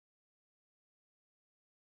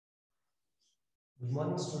Good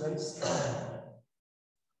morning, students.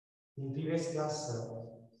 In previous class,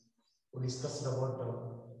 we discussed about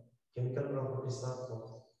chemical properties of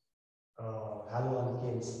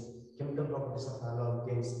haloalkanes. Chemical properties of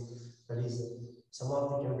haloalkanes. That is, some of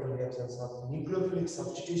the chemical reactions of nucleophilic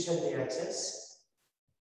substitution reactions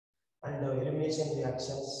and elimination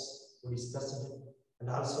reactions. We discussed it, and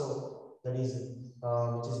also that is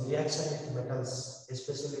which is reaction with metals,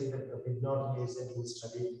 especially the Grignard reagent we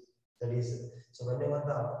studied. That is, so whenever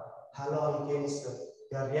the haloalkanes,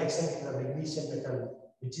 their reaction with the magnesium metal,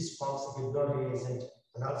 which is forms the Grignard reagent,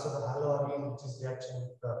 and also the haloarene, which is reaction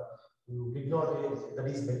with the Grignard reagent, that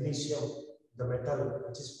is magnesium, the metal,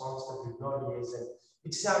 which is forms the Grignard reagent,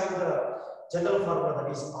 which is having the general formula that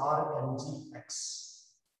is RMgX.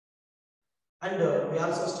 And we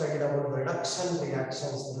also studied about reduction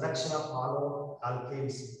reactions, reduction of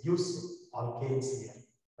haloalkanes, use alkanes here,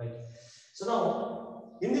 right? So now,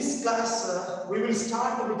 in this class, we will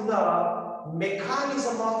start with the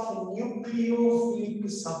mechanism of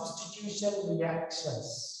nucleophilic substitution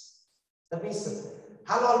reactions. That means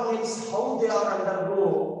haloalkanes, how they are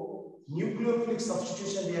undergo nucleophilic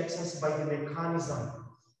substitution reactions by the mechanism.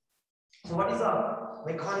 So what is the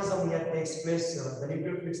mechanism here takes place, the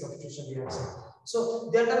nucleophilic substitution reaction?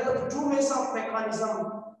 So there are two ways of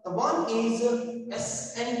mechanism. The one is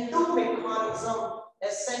SN2 mechanism,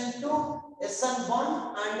 SN2,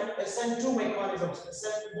 SN1 and SN2 mechanisms.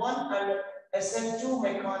 SN1 and SN2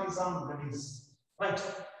 mechanism, that is right.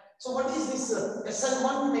 So what is this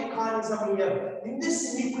SN1 mechanism here? In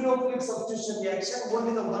this nucleophilic substitution reaction,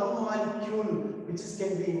 only the one molecule which is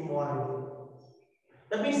can be involved.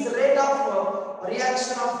 That means the rate of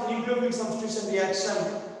reaction of nucleophilic substitution reaction,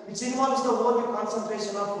 which involves the only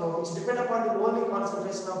concentration of, which depend upon the only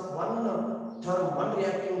concentration of one term, one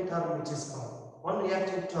reacting term, which is called one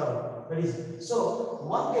reacting term. That is, so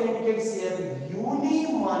one can indicate here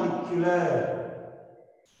unimolecular,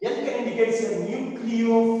 N can indicate here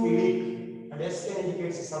nucleophilic, and S can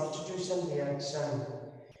indicate substitution reaction.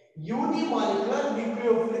 Unimolecular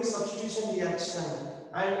nucleophilic substitution reaction.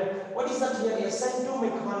 And what is that here? SN2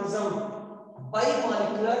 mechanism,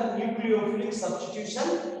 bimolecular nucleophilic substitution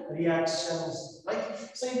reactions. Right?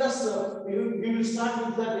 So in this, we will start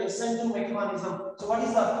with that SN2 mechanism. So what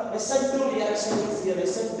is the SN2 reaction is here?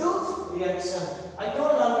 SN2 reaction. I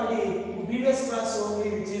told already in previous class only,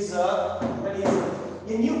 which is that is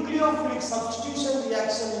a nucleophilic substitution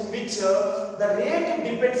reaction in which the rate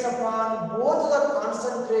depends upon both the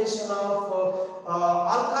concentration of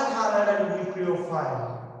alkyl halide and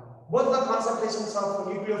nucleophile. Both the concentrations of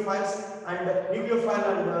nucleophiles and nucleophile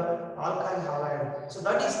and alkyl halide. So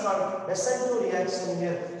that is called SN2 reaction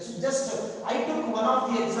here. So just I took one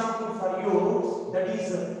of the example for you, that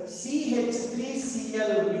is CH3Cl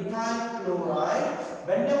methyl chloride.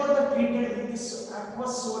 Whenever the treated with this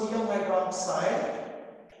aqueous sodium hydroxide.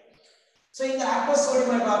 So in the aqueous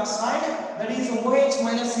sodium hydroxide, that is OH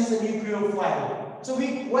minus is a nucleophile. So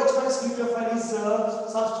we OH minus nucleophile is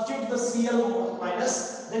substitute the Cl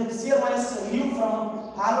minus, then Cl minus leave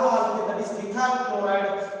from haloalkane, that is methyl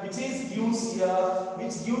chloride, which is gives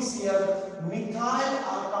here methyl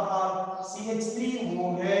alcohol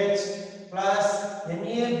CH3OH plus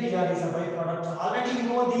NaBr is a byproduct. Already you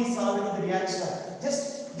know these already the reaction.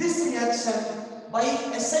 Just this reaction by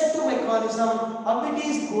SN2 mechanism, how it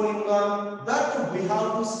is going on, that we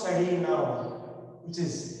have to study now. Which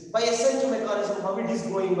is by SN2 mechanism, how it is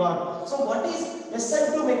going on. So what is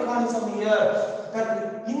SN2 mechanism here?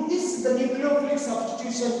 That in this the nucleophilic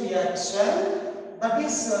substitution reaction, that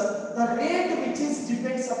is the rate which is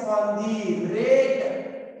depends upon the rate,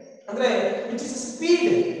 which is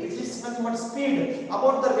speed, which is nothing but speed.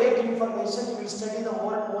 About the rate information, we will study the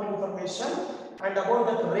more and more information. And about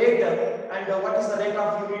that rate and what is the rate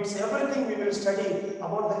of units, everything we will study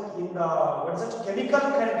about the in the what is it, chemical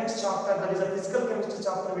kinetics chapter, that is a physical chemistry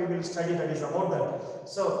chapter we will study, that is about that.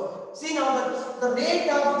 So see now that the rate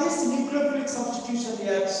of this nucleophilic substitution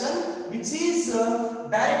reaction, which is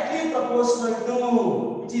directly proportional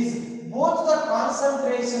to, which is both the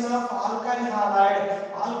concentration of alkyl halide.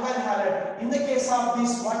 In the case of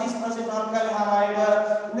this, what is present alkyl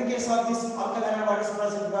halide? In the case of this alkyl halide, what is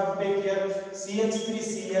present? We have to take here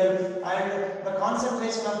CH3Cl, and the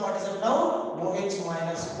concentration of what is it now? OH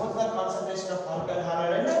minus. Both the concentration of alkyl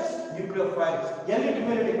halide and nucleophile. L it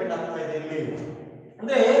will depend upon the and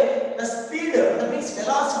the speed, that means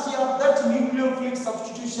velocity of that nucleophilic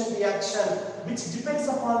substitution reaction, which depends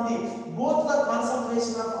upon the both the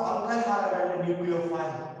concentration of alkyl halide and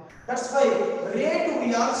nucleophile. That's why rate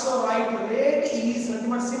we also write, rate is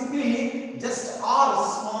simply just R,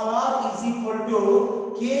 small r is equal to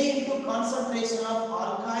K into concentration of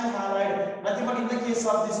alkyl halide. Nothing but in the case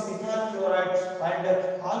of this methyl chloride and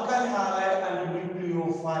alkyl halide and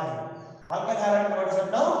nucleophile. Alkyl halide, what is it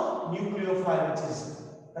now? Nucleophile, which is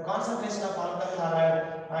the concentration of alkyl halide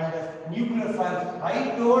and nucleophile. I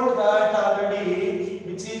told that already,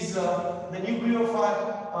 which is the nucleophile.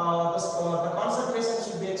 The concentration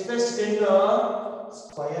should be expressed in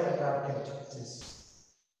square bracket.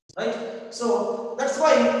 Right? So that's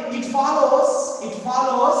why it follows a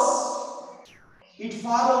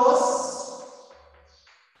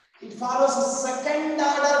second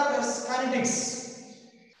order kinetics.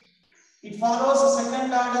 It follows a second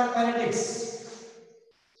order kinetics.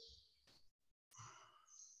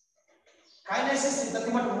 Kinesis is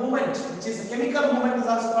nothing but movement, which is a chemical movement, is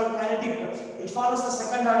also called kinetic. It follows the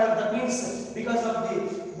second order. That means because of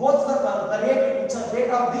both the rate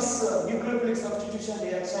of this nucleophilic substitution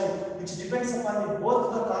reaction, which depends upon both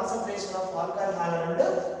the concentration of alkyl halide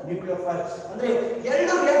and nucleophile. Andre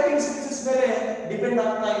ಎರಡು reacting species ಮೇಲೆ depend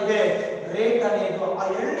ಆಗ್ತಾ ಇದೆ rate ಅನ್ನೋದು. ಆ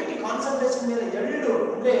ಎರಡಕ್ಕೆ concentration ಮೇಲೆ ಎರಡು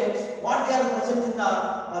ಅಂದ್ರೆ what they are present in the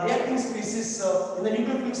reacting species in the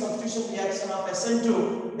nucleophilic substitution reaction of SN2,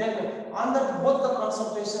 then on that both the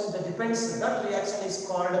concentration that depends, that reaction is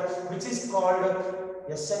called, which is called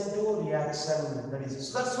SN2 reaction. That is,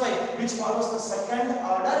 so that's why which follows the second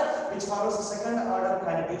order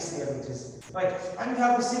kinetics here, which is right. And we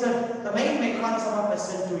have to see that the main mechanism of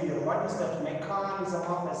SN2 here. What is that mechanism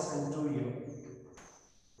of SN2 here?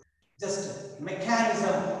 Just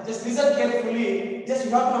mechanism. Just listen carefully. Just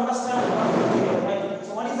you have to understand what is here, right?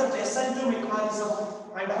 So what is that SN2 mechanism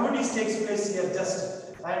and how it takes place here? Just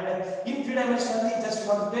and in three-dimensionally, just you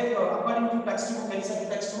have to take according to textbook, NCERT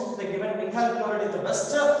textbook, the given methyl chloride is the best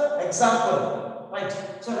example, right?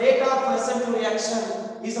 So rate of SN2 reaction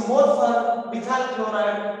is more for methyl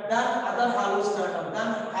chloride than other halostratum, than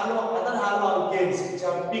other haloalkanes which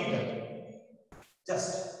are bigger. Just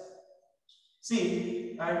see,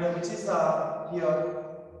 and which is here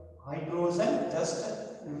hydrogen, just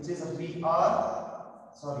which is a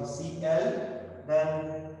Cl, then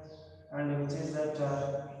and which is that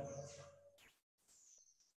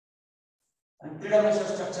and three-dimensional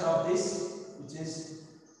structure of this, which is,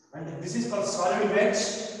 and this is called solid wedge,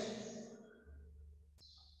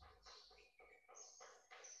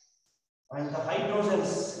 and the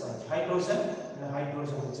hydrogens,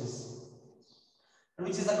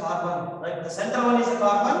 which is a carbon, right? The center one is a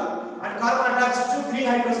carbon, and carbon attached to three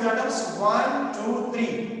hydrogen atoms, 1, 2,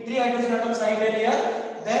 3. Three hydrogen atoms are here.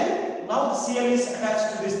 Then now the Cl is attached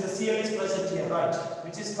to this. The Cl is present here, right?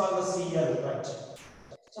 Which is called the Cl, right?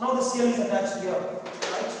 So now the Cl is attached here,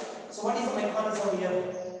 right? So what is the mechanism here?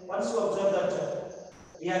 Once you observe that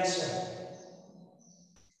reaction.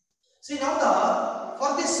 See now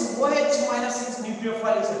for this OH minus its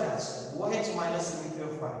nucleophile is attached. OH minus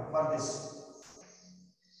nucleophile for this.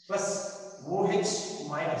 Plus OH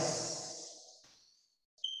minus.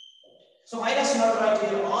 So minus you have to write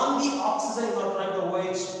here. On the oxygen you have to write the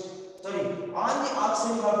OH. Sorry, on the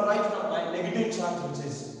oxygen you have to write the negative charge, which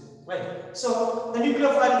is right. So the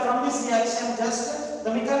nucleophile from this reaction, just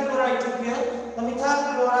the methyl chloride took here. The methyl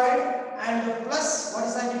chloride and plus what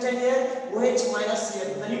is that written here? OH minus here.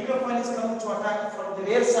 The nucleophile is coming to attack from the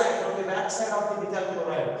rear side, from the back side of the methyl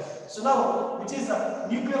chloride. So now, which is the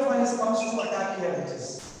nucleophile comes to attack here, which is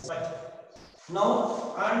right. Now,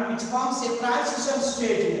 and which forms a transition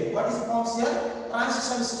state here. What is forms here?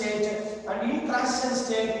 Transition state. And in transition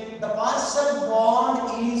state, the partial bond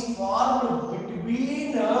is formed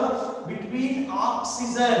between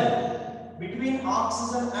oxygen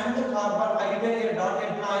and carbon. I written here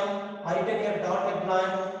dotted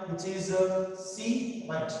line, which is C,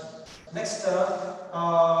 right? Next,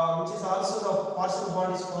 which is also the partial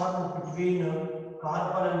bond is formed between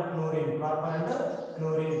carbon and chlorine,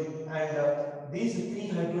 and these three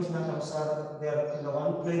hydrogen atoms are there in the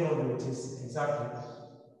one plane only, which is exactly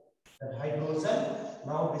that hydrogen.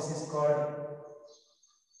 Now this is called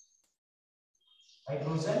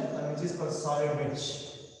hydrogen, and which is called solid wedge.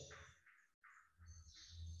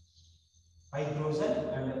 Hydrogen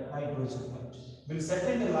and hydrogen will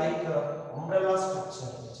settle like umbrella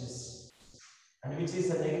structure, which is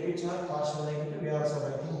a negative charge, partial negative. We are also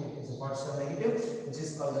writing it is a partial negative, which is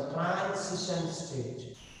called the transition state.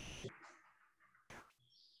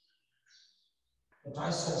 The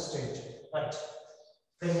transition state, right?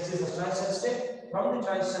 Then which is the transition state. From the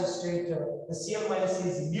transition state, the Cl minus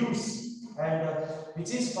is used, and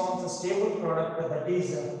which is forms a stable product. That is,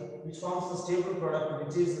 which forms the stable product.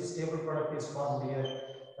 Which is the stable product is formed here.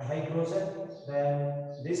 The hydrogen. Then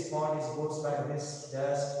this bond is goes like this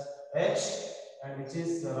dash H, and which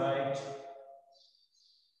is the right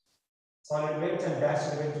solid weight and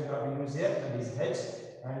dashed weight you have to use here, that is H,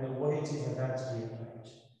 and OH is attached here, right?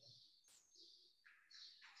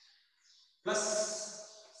 Plus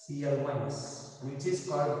Cl minus, which is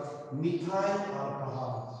called methyl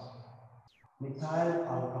alcohol. Methyl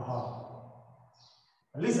alcohol.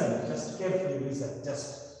 Listen, just carefully listen,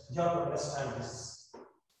 just you have to understand this.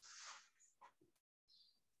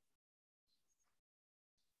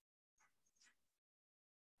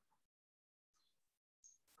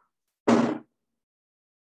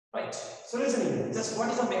 Right, so listen here, just what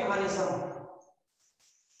is the mechanism?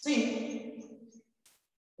 See,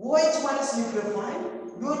 OH minus nucleophile,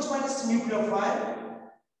 OH minus nucleophile,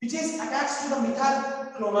 which is attached to the methyl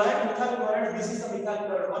chloride. Methyl chloride, this is the methyl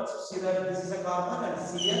chloride one. So see that this is a carbon and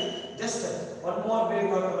Cl. Just one more way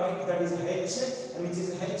you have to write, that is H, and which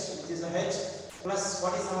is a H plus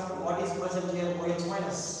what is present here, OH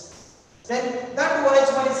minus. Then that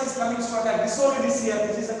OH minus is coming to attack this only this here.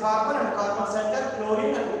 This is a carbon and carbon center,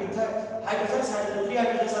 chlorine and methyl hydrogens, and the three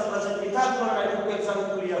hydrogens are present. Methyl chloride, for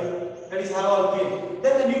example here, that is haloalkane.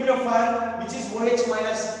 Then the nucleophile, which is OH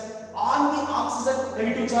minus, on the oxygen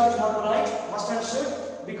negative charge you have to write, must and should,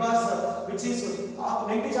 because which is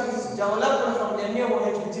negative charge is developed from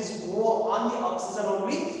NaOH, which is O on the oxygen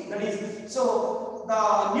only. That is, so the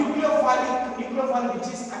nucleophile which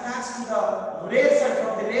is attached to the rear side,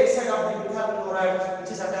 from the rear side of the methyl chloride,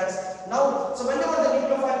 which is attached. Now, so whenever the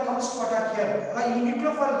nucleophile comes to attack here, ಈ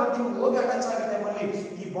nucleophile ಬಂದು ಹೋಗಿ attach ಆಗ ಟೈಮಲ್ಲಿ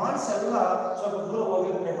ಈ bonds ಎಲ್ಲ ಸ್ವಲ್ಪ ದೂರ ಹೋಗಿ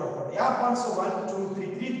ಟ್ರೈ ಮಾಡ್ತಾರೆ. ಯಾವ bonds? 1 2 3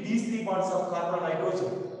 3 these three bonds of carbon and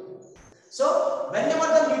hydrogen. So whenever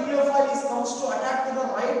the nucleophile comes to attack to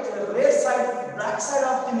the rear side, back side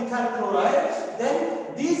of the methyl chloride, then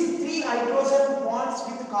these three hydrogen bonds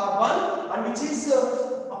with carbon, and which is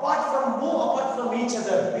apart from each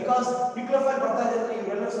other, because nucleophile ಬರ್ತಾ ಇದೆ ಅಂದ್ರೆ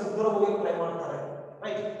ಇವೆಲ್ಲ ಸ್ವಲ್ಪ ದೂರ ಹೋಗಿ try ಮಾಡ್ತಾರೆ,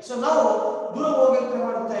 right? So now ದೂರ ಹೋಗಿ ಟ್ರೈ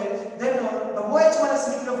ಮಾಡುತ್ತೆ, then the OH minus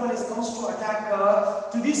nucleophile comes to attack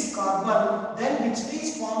to this carbon, then which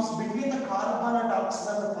these forms between the carbon and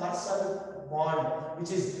oxygen the partial bond,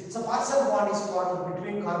 which is, so partial bond is formed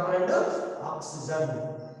between carbon and oxygen.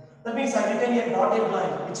 That means I written a dotted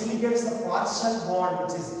line which indicates the partial bond,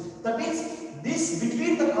 which is, that means this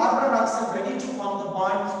between the carbon and oxygen ready to form the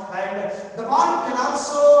bond, and the bond can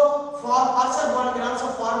also form, partial bond can also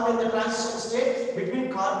form in the transition state between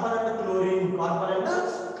carbon and chlorine.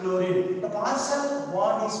 The partial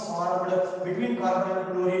bond is formed between carbon and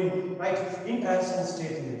chlorine, right, in transition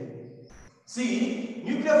state. See,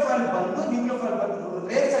 nucleophile ಬಂದು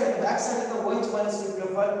rear side and back side of the OH minus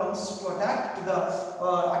nucleophile comes to attack to the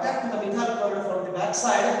methyl chloride from the back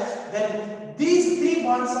side. Then these three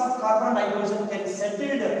bonds of carbon and hydrogen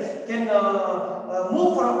can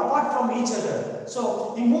move apart from each other. So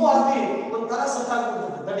the move already one ತರ set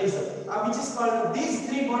ಆಗುತ್ತೆ, that is which is called, these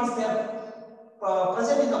three bonds, they are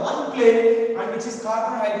present in the one plane, and which is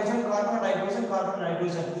carbon hydrogen,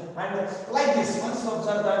 and like this, once you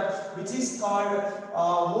observe that, which is called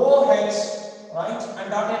OH, right, and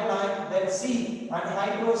dotted line, then C, and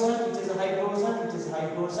hydrogen, which is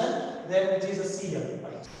hydrogen, then which is a Cl,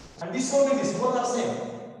 right? And this only, this both are same.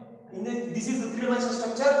 This is the three-dimensional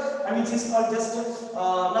structure, and which is called just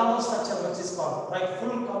normal structure, which is called, right,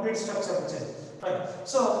 full complete structure, which is right.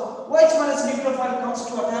 So OH minus nucleophile comes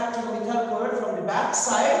to attack to the methyl chloride from the back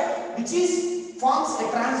side, which is forms a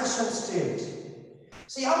transition state.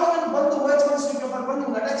 So ಯಾವಾಗ ಬಂದು OH minus nucleophile ಬಂದು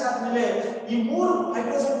attach ಆದ್ಮೇಲೆ ಈ ಮೂರು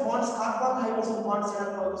hydrogen bonds, carbon hydrogen bonds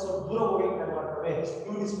ಏನಾಗ್ತವೆ, ಸ್ವಲ್ಪ ದೂರ ಹೋಗಿ try ಮಾಡ್ತವೆ,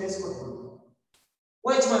 ಇವ್ರಿಗೆ ಸ್ಪೇಸ್ ಕೊಡ್ತೀವಿ.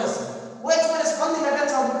 OH minus ಬಂದು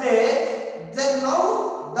ಅಟ್ಯಾಚ್ ಆಗುತ್ತೆ, then now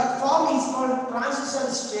that form is called transition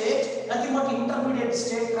state, nothing but intermediate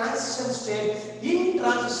state, transition state. In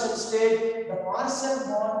transition state, the partial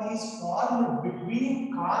bond is formed between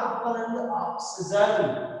carbon and oxygen,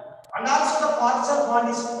 and also the partial bond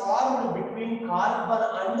is formed between carbon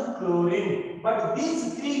and chlorine. But these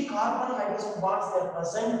three carbon hydrogen bonds, they are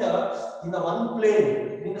present in the one plane,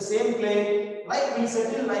 in the same plane, like will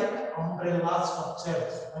settle like umbrella structure,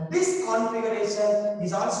 and this configuration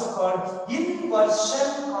is also called inversion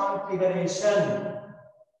configuration.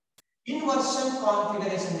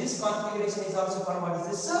 This configuration is also called, what is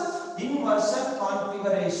this? Inversion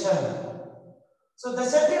configuration. So the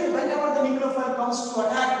settled, whenever the nucleophile comes to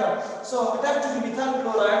attack to the methyl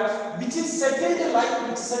chloride, which is settled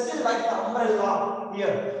like the umbrella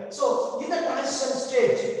here. So in the transition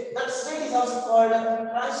state, that state is also called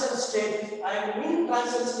transition state, and in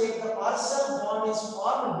transition state the partial bond is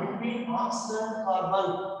formed between oxygen and carbon,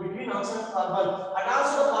 and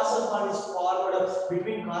also the partial bond is formed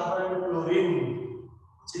between carbon and chlorine,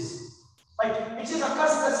 which is right, which is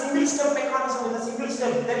occurs in the single step mechanism. In the single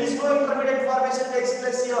step, there is no intermediate formation takes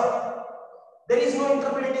place here. There is no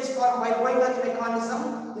intermediate form by going back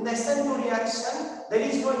mechanism. In the SN2 reaction, there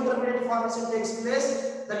is no intermediate formation takes place.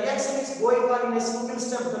 The reaction is going on in a single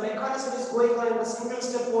step. The mechanism is going on in a single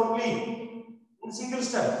step only. In single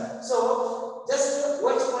step. So just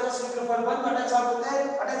OH minus nucleophile one attach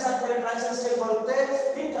after transition state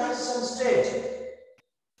in transition state.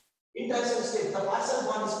 In transition state, the partial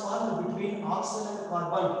bond is formed between oxygen and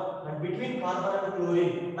carbon, and between carbon and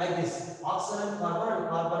chlorine, like this. Oxygen and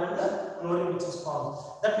carbon and chlorine, which is formed.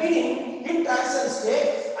 That meaning, in transition state,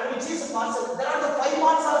 and which is partial, there are the 5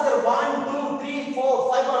 bonds are there. 1, 2, 3, 4,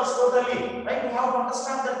 5 bonds totally. Right? We have to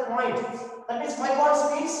understand that point. That means 5 bonds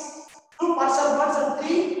means 2 partial bonds and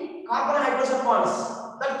 3 carbon and hydrogen bonds.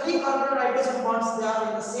 The 3 carbon and hydrogen bonds, they are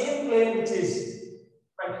in the same plane, which is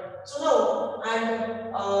right. So now, and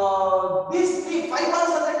these 5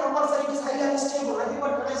 bonds are the compulsory, it is highly unstable. Nothing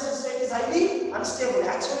but transition state is highly unstable.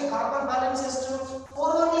 Actually, carbon balance is to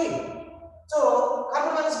 4 only. So,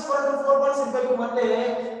 carbon balance is 4 bonds in the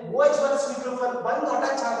OH minus nucleophile one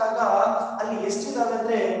attach ಆದಾಗ ಅಲ್ಲಿ ಎಷ್ಟಿದಾವೆ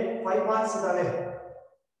ಅಂದ್ರೆ 5 bonds ಇದಾವೆ.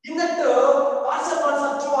 In that partial bonds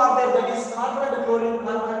are 2 are there, that is carbon and chlorine,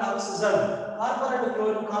 carbon and oxygen. Carbon and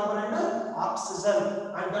chlorine, carbon and oxygen.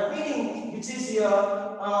 And that meaning, which is here,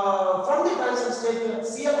 from the transition state,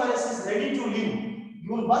 Cl minus is ready to leave. You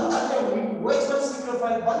will burn that OH minus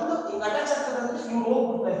nucleophile burn in attach after you move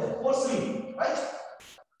forcefully, right?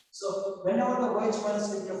 So whenever the OH minus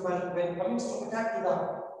nucleophile when comes to attack to the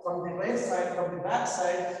from the right side, from the back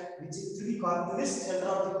side, which is to the this center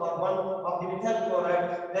of the carbon of the methyl chloride,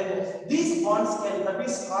 then these bonds can, that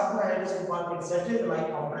means carbon and hydrogen bond can settle like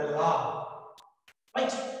umbrella,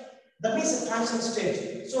 right? That means a transition state.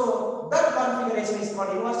 So that configuration is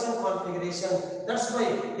called inversion configuration. That's why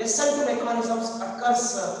SN2 mechanisms occurs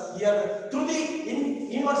here through the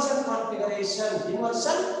inversion configuration.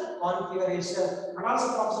 And also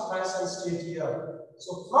forms a transition state here. So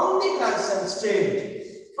from the transition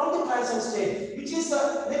state, which is a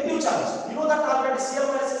negative charge. You know that already Cl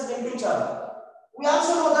minus is negative charge. We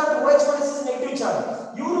also know that OH minus is negative charge.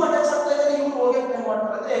 You attach after you OH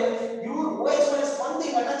you OH minus one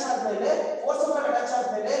thing attach after force of attach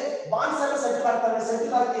after bonds are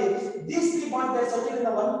settle ಆಗಿ these 3 bonds they settle in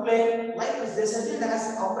the one plane, like they settle as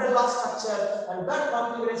umbrella structure, and that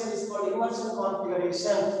configuration is called inversion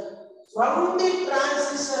configuration. From the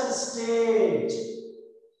transition state,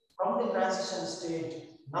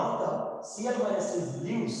 now the Cl minus is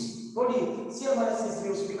leaves. Cl minus is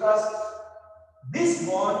leaves because this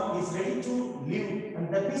bond is ready to leave, and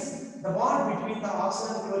that means the bond between the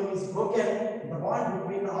oxygen and chlorine is broken. The bond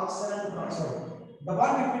between the oxygen and the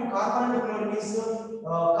bond between carbon and chlorine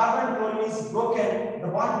is broken. The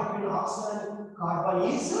bond between oxygen and carbon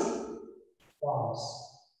is forms.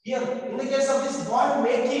 Here, in the case of this bond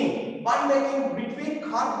making between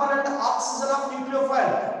carbon and oxygen of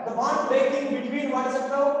nucleophile, the bond breaking between what is it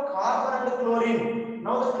now? Carbon and chlorine.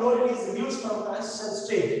 Now the chlorine is reduced from transition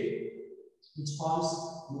state, which forms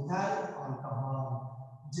methyl alcohol,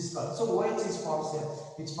 which is called. So OH is forms here,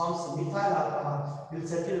 which forms methyl alcohol, will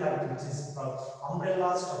settle like which is called umbrella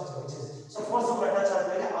structure, which is so force of attach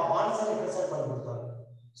ಆದ್ಮೇಲೆ ಆ bonds ಅನ್ನು present ಮಾಡಿಬಿಡ್ತಾರೆ.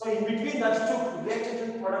 So in between that two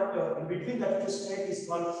reactant product, in between that two state is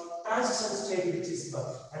called transition state, which is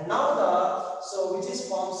called. And now which is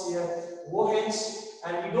forms here OH,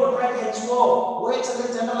 and we don't write HO. OH ಅಂದ್ರೆ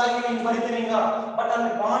general ಆಗಿ ನೀವು ಬರೀತೀರಿ but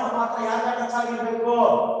ಅಲ್ಲಿ bond ಮಾತ್ರ ಯಾಕೆ attach ಆಗಿರಬೇಕು?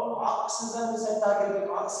 Oxygen set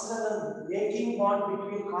ಆಗಿರಬೇಕು. Oxygen making bond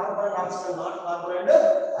between carbon and oxygen, not carbon and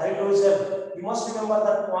hydrogen. You must remember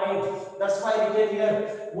that point. That's why we get here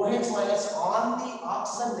OH minus on the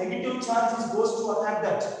oxygen negative charge goes to attack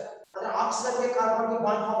that. And oxygen ke carbon ke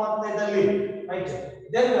bond form ಆಗ್ತಾ ಇದ್ದಲ್ಲಿ, right?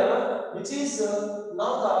 Then which is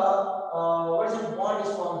now the what is it bond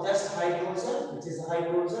is formed just hydrogen, which is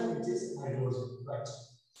hydrogen, right?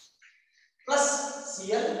 Plus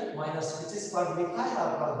Cl minus, which is called methyl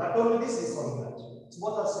alcohol. That only this is called that. It's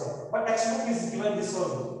both are same. But textbook is given this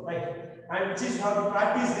only, right? And which is you have to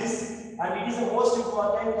practice this, and it is the most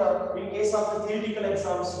important in case of the theoretical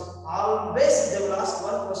exams. Always they will ask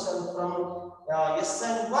one question from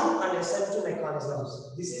SN1 and SN2 mechanisms.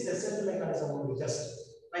 This is SN2 mechanism only, just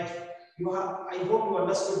right. I hope you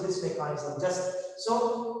understood this mechanism. Just so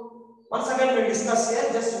once again we discuss here.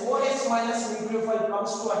 Just OH minus nucleophile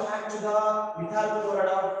comes to attack to the methyl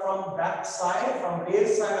chloride from back side, from rear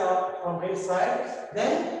side,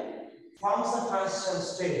 then forms a transition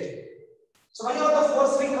state. So whenever the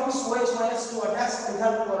force ring comes OH minus to attach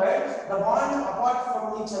methyl chloride, the bond apart from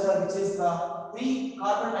each other, which is the 3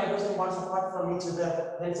 carbon hydrogen bonds apart from each other,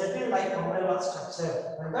 then settle like umbrella structure,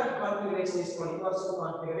 and that configuration is called inversion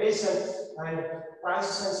configuration, and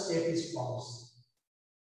transition state is formed.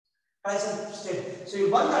 transition state. So you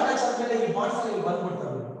one attach admele ee bonds alli one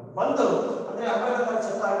biಡ್ತಾರೆ. ಒಂದು ಅಂದ್ರೆ ಅವೆಲ್ಲ ತರ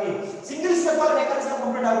set ಆಗಿ single step ಅಲ್ಲಿ mechanism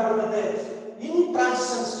complete ಆಗಿಬಿಡುತ್ತೆ. In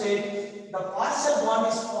transition state, the partial bond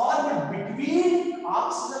is formed between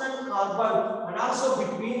oxygen and carbon and also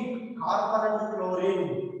between carbon and chlorine.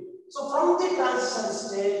 So from the transition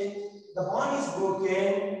state, the bond is broken.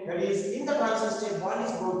 That is, in the transition state, bond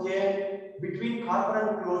is broken between carbon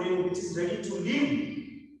and chlorine, which is ready to leave,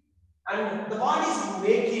 and the bond is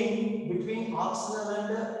making between oxygen and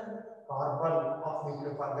carbon of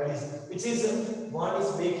nucleophile, that is, which is bond is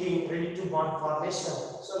making ready to bond formation.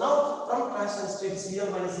 So now from transition state, Cl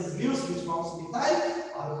minus is leaves, which forms methyl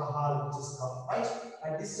alcohol, which is called, right?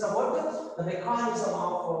 And this is about the mechanism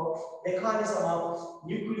of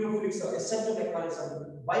nucleophilic SN2 mechanism,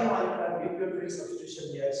 bimolecular nucleophilic substitution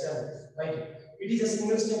reaction, right? It is a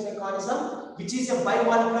single step mechanism which is a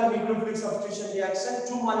bimolecular nucleophilic substitution reaction.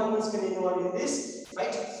 Two molecules can involve in this,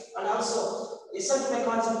 right? And also SN2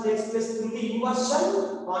 mechanism takes place through the inversion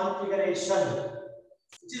configuration,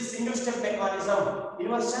 which is single step mechanism,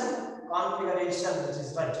 inversion configuration, which is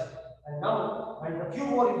right. And now, and a few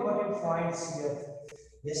more important points here.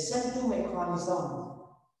 SN2 mechanism,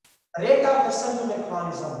 the rate of SN2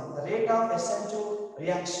 mechanism, the rate of SN2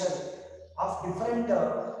 reaction of different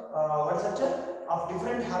what is it? Of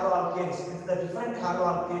different haloalkanes with the different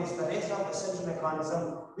haloalkanes, the rate of SN2 mechanism,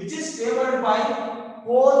 which is favored by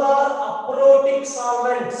polar aprotic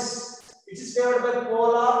solvents, which is favored by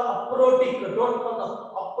polar aprotic, don't call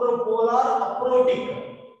polar aprotic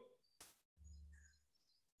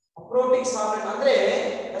solvent. Andre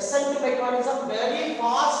SN2 mechanism very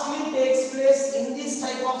fastly takes place in this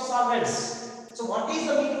type of solvents. So what is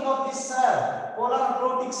the meaning of this, sir? Polar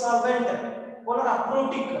aprotic solvent, polar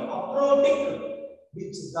aprotic,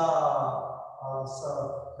 which the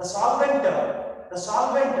solvent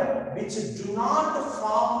which do not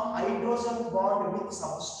form hydrogen bond with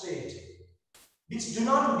substrate, which do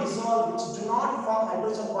not dissolve, which do not form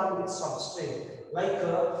hydrogen bond with substrate, like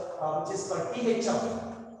which is called THF,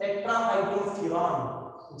 tetrahydrofuran,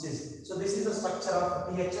 which is, so this is the structure of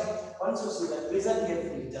THF. Once you see that, listen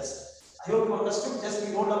carefully. Just I hope you understood. Just we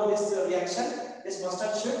wrote down this reaction, this must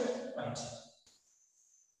have should, right?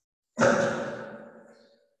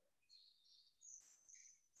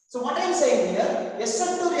 So what I am saying here,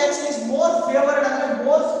 SN2 reaction is more favored and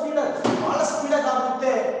more speed, bala speed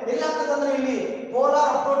agutte. Ella agtadandre illi polar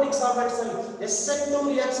aprotic solvents alli SN2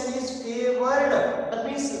 reaction is favored. That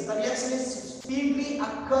means the reaction is speedily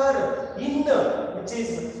occur in which is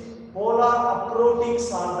polar aprotic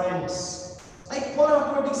solvents, like polar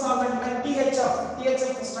aprotic solvent like THF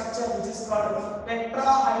structure, which is called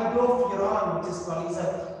tetrahydrofuran, which is called is a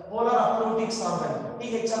polar aprotic solvent.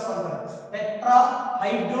 THF under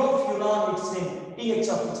tetrahydrofuran, its name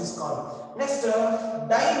THF, which is called. Next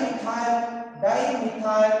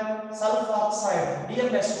dimethyl sulfoxide,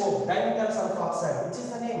 DMSO, dimethyl sulfoxide, which is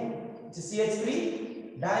the name, which is CH3,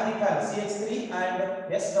 dimethyl CH3 and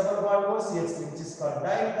S double bond O CH3, which is called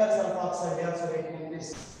dimethyl sulfoxide. We also written in this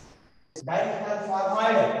dimethyl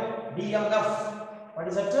formide, DMF. What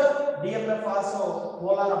is that? DMF also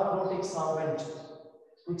polar aprotic solvent,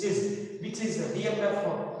 which is DMF.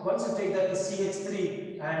 Once you take that CH3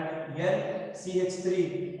 and N CH3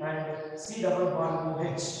 and C double bond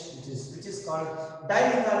OH, which is called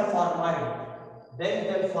dimethyl formide,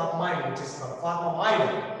 which is called formamide,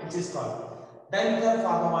 which is called dimethyl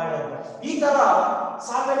formamide. Ee tara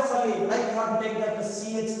solvents alli, like you have to take that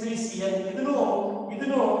CH3CN, idunu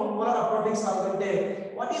polar aprotic solvent.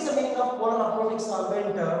 What is the meaning of polar aprotic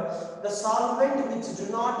solvent? The solvent which do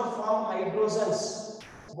not form hydrogens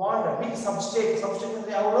bond with substrate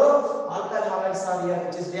ಅಂದ್ರೆ ಅವರು alkyl halides are here,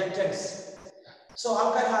 which is reactants. So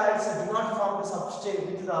alkyl halides do not form the substrate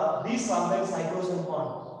with these solvents hydrogen bond.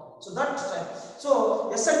 So that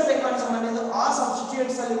SN2 mechanism అనేది ಆ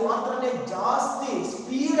substituents ಅಲ್ಲಿ ಮಾತ್ರನೇ ಜಾಸ್ತಿ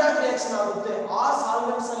speed ಆಗಿ reaction ಆಗುತ್ತೆ, ಆ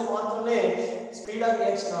solvents ಅಲ್ಲಿ ಮಾತ್ರನೇ ಸ್ಪೀಡ್ ಆಗಿ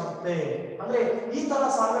ರಿಯಾಕ್ಷನ್ ಆಗುತ್ತೆ. ಅಂದ್ರೆ ಈ ತರ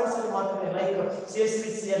solvents ಅಲ್ಲಿ ಮಾತ್ರನೇ, like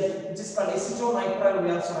CH3Cl, which is called acetonitrile. We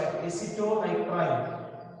also write acetonitrile.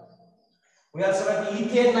 We also write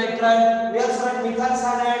ethane nitrile. We also write methyl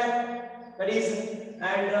cyanide. That is,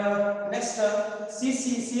 and next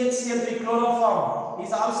CHCl3 chloroform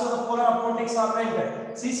is also the polar aprotic solvent.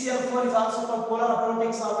 CCl4 is also the polar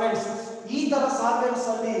aprotic solvents. ಈ ತರ solvents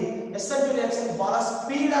ಅಲ್ಲಿ SN2 reaction ಬಹಳ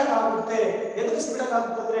speed ಆಗಿ ಆಗುತ್ತೆ. ಎದಕ್ಕೆ speed ಆಗಿ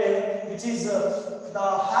ಆಗುತ್ತೆ ಅಂದ್ರೆ, which is the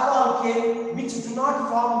haloalkane which do not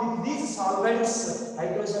form with these solvents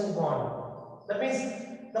hydrogen bond. That means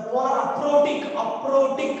the polar aprotic,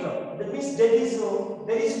 that means there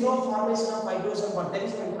is no formation of hydrogen bond, there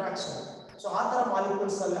is no interaction. So ಆ ತರ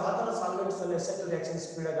molecules ಅಲ್ಲಿ, ಆ ತರ solvents ಅಲ್ಲಿ SN2 reaction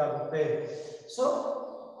speed ಆಗಿ ಆಗುತ್ತೆ. So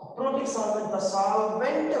Aprotic solvent, the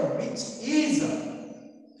solvent which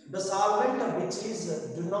is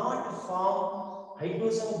do not form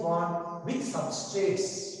hydrogen bond with substrates.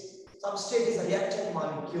 Substrate is a reactant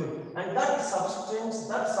molecule, and that substance,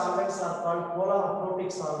 that solvents are called polar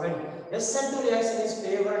aprotic solvent. SN2 reaction is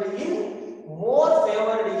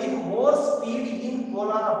more speed in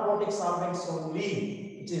polar aprotic solvents only.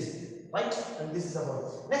 It is right, and this is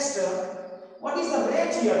about. Next, what is the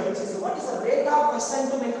rate here? Which is what is the rate of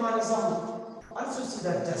SN2 mechanism? Also see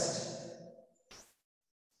that just.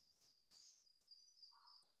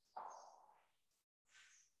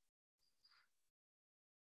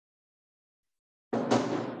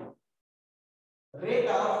 Rate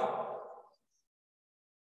of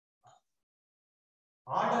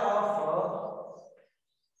order of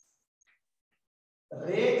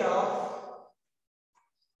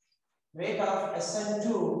rate of SN2,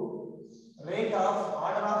 rate of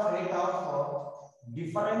order of rate of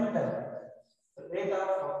different rate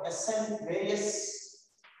of SN various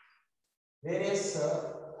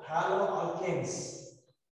haloalkanes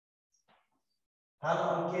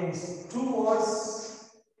towards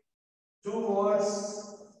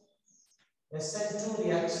SN2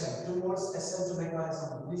 reaction, towards SN2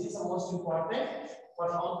 mechanism. This is the most important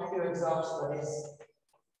for competitive exams. That is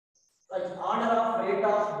like order of rate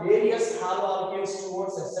of various haloalkanes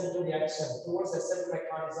towards SN2 reaction, towards SN2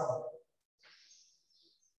 mechanism.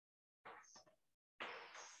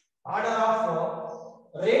 Order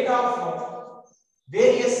of rate of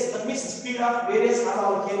various, that means speed of various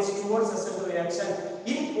haloalkanes towards SN2 reaction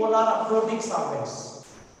in polar aprotic solvents.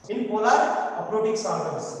 In polar aprotic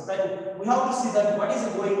solvents, then we have to see that what is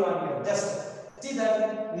going on here. Just see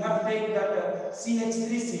that we have to take that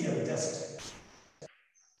CH3Cl just.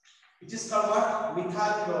 Which is called what?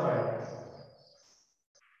 Methyl chloride.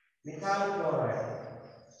 Methyl chloride.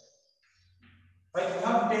 Right, we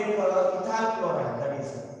have to take ethyl chloride, that is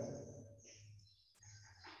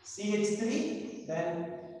CH3, then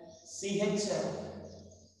CH,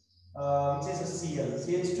 which is a Cl,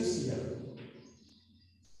 CH2Cl.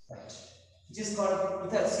 Right. Which is called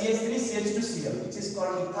CH3, CH2Cl, which is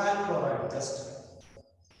called ethyl chloride, just.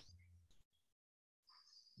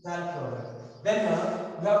 Ethyl chloride. Then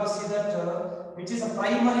we have to see that which is a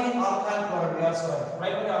primary alkyl chloride. We also have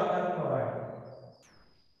primary alkyl chloride.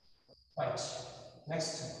 Right.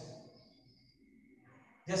 Next.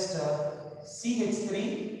 Just CH3.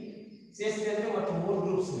 CH3 what more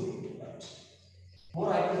groups will be. Right.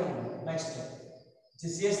 More hydrogen. Next.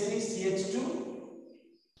 CH3, CH2.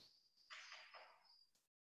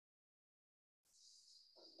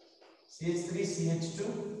 CH3, CH2.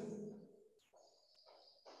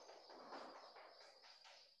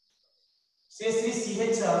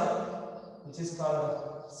 CH3CH, which is called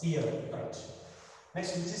Cl, right?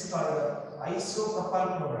 Next, which is called isopropyl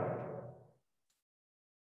chloride.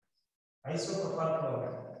 Isopropyl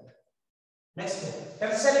chloride. Next,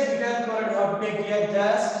 tertiary butyl chloride we have to take here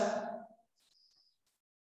just.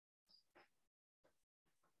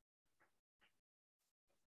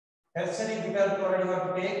 Tertiary butyl chloride we have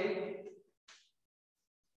to take.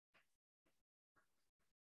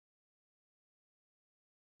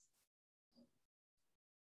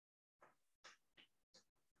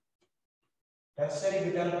 Tertiary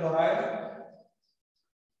butyl chloride.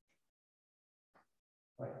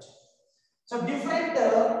 Right. So different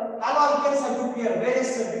haloalkanes I took here.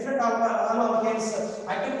 Various different haloalkanes.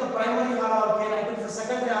 I took the primary haloalkane, I took the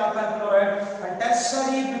secondary alkyl chloride, and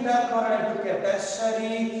tertiary butyl chloride I took here.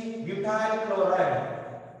 Tertiary butyl chloride.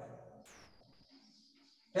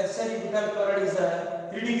 Tertiary butyl chloride is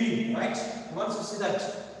 3 degree, right? Once you see that,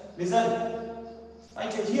 listen.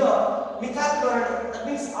 Right here, methyl chloride, that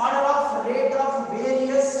means order of rate of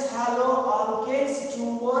various haloalkanes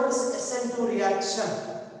towards SN2 reaction.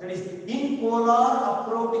 That is in polar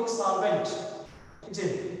aprotic solvent.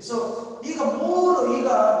 So, ಈಗ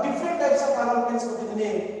different types of haloalkanes ಕೊಟ್ಟಿದ್ದೀನಿ.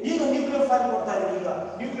 ಈಗ nucleophile ಕೊಡ್ತಾ ಇದ್ದೀನಿ. ಈಗ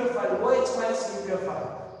nucleophile OH minus nucleophile.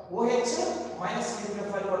 OH minus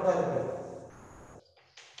nucleophile ಕೊಡ್ತಾ ಇದ್ದೀನಿ.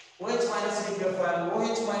 OH minus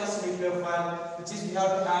nucleophile, which is we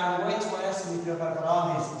have to add OH minus nucleophile for all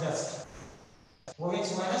these just. OH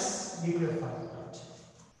minus nucleophile.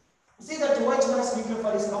 See that OH minus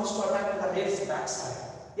nucleophile is comes to attack the race backside.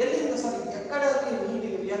 Everything is ekkadalli need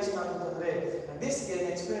reaction agutadre, and this can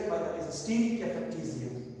explained by that is a steric effect is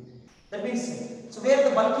here. That means so where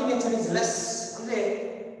the bulky nature is less, andre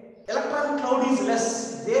electron cloud is less,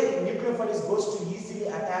 there nucleophile goes to easily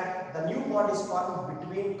attack the new bond is formed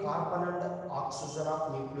between carbon and oxygen of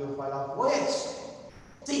nucleophile of OH.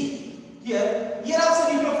 See, Here also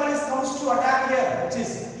nucleophile comes to attack here, which is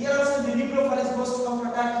here also the nucleophile goes to come to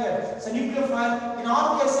attack here. So nucleophile, in all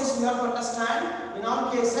cases we have to understand, in all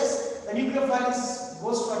cases the nucleophile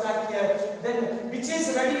goes to attack here. Then which is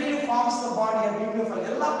readily forms the bond here, nucleophile.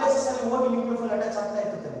 All places ಅಲ್ಲಿ ಹೋಗಿ nucleophile attach ಆಗ್ತಾ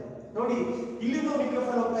ಇರ್ತದೆ. ನೋಡಿ ಇಲ್ಲಿನೂ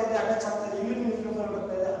nucleophile ಹೋಗ್ತಾ ಇದೆ attach ಆಗ್ತಾ ಇದೆ, ಇಲ್ಲಿನೂ nucleophile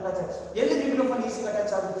ಹೋಗ್ತಾ ಇದೆ attach ಆಗ್ತಾ ಇದೆ. ಎಲ್ಲಿ nucleophile ಈಸಿ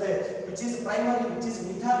attach ಆಗುತ್ತೆ? Which is primary, which is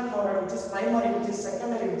methyl chloride, which is primary, which is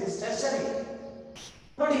secondary, which is tertiary.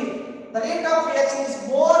 ನೋಡಿ the rate of reaction is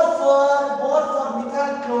more for methyl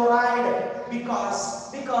chloride because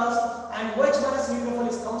and which minus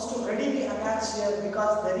nucleophile comes to readily attach here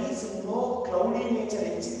because there is no cloudy nature,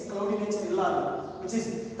 cloudy nature illa, which is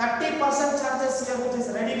 30% charges here, which is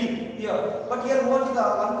readily here, but here only the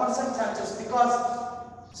 1% charges because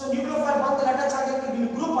so nucleophile ಬಂದು attach ಆಗಕ್ಕೆ ಇಲ್ಲಿ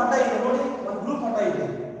group ಅಡ್ಡ ಇದೆ ನೋಡಿ, ಒಂದು group ಅಡ್ಡ ಇದೆ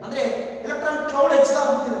ಅಂದ್ರೆ electron cloud ಹೆಚ್ಚಾಗ್ತಾ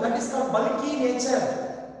ಹೋಗ್ತಿದೆ, that is called bulky nature.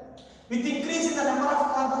 With increase in the number of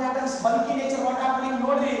carbon atoms, bulky nature what happening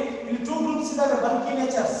nodri, ಇಲ್ಲಿ 2 groups idave bulky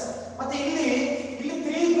natures, ಮತ್ತೆ ಇಲ್ಲಿ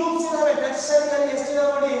 3 groups idave, tertiary ಅಲ್ಲಿ ಎಷ್ಟಿದೆ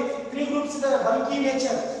ನೋಡಿ 3 groups idave bulky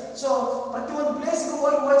nature. So ಪ್ರತಿ ಒಂದು ಪ್ಲೇಸ್ ಗೆ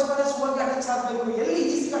ಹೋಗಿ OH minus ಹೋಗಿ ಅಟ್ಯಾಚ್ ಆಗಬೇಕು, ಎಲ್ಲಿ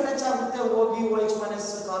ಈಸಿ ಅಟ್ಯಾಚ್ ಆಗುತ್ತೆ ಹೋಗಿ OH minus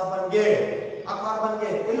ಕಾರ್ಬನ್ ಗೆ, ಆ ಕಾರ್ಬನ್ ಗೆ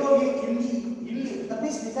ಎಲ್ಲಿ ಹೋಗಿ ಇಲ್ಲಿ that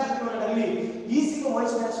means methyl chloride ಅಲ್ಲಿ ಈಸಿ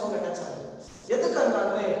OH minus ಹೋಗಿ ಅಟ್ಯಾಚ್ ಆಗುತ್ತೆ.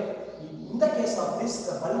 ಎದಕ್ಕಂದ್ರೆ in the case of this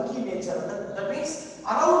the bulky nature, that means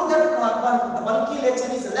around that carbon the bulky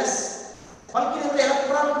nature is less, bulky the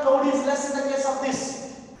electron cloud is less in the case of this.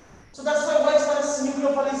 So that's why OH minus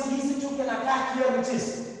nucleophile is easy to can attack here, which is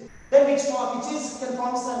then which is can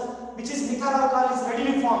function, which is methyl alcohol is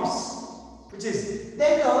readily forms, which is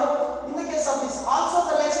then in the case of this also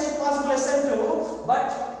the reaction is possible SN2, but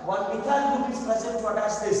one methyl group is present to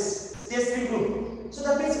attach this CH3 group. So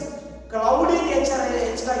that means cloudy nature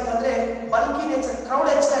ಹೆಚ್ಚಾಯ್ತಂದ್ರೆ bulky nature crowd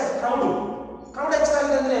ಹೆಚ್ಚಾಯ್ತು, crowd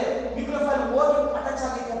ಹೆಚ್ಚಾಗಿದೆ nucleophile ಹೋಗಿ attach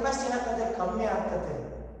ಆಗಿ capacity ಏನಾಗ್ತದೆ ಕಮ್ಮಿ ಆಗ್ತದೆ.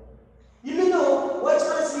 ಇಲ್ಲಿನೂ OH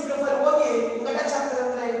minus nucleophile ಹೋಗಿ attach ಆಗ್ತದೆ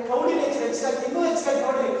ಅಂದ್ರೆ cloudy nature ಹೆಚ್ಚಾಗಿ ಇನ್ನೂ ಹೆಚ್ಚಾಗಿ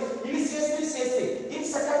ನೋಡಿ ಇಲ್ಲಿ CH3 in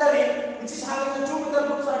secondary which is having the 2 methyl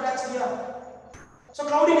groups are attached here. So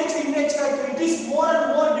cloudy nature ಇನ್ನೂ ಹೆಚ್ಚಾಗಿ it is more and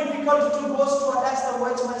more difficult to goes to attach the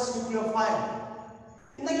OH minus nucleophile.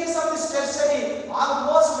 In the case of this tertiary,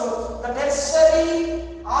 almost the tertiary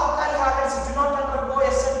alkyl halides do not undergo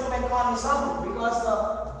SN2 mechanism because the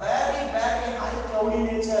very high cloudy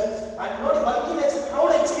nature and not bulky nature.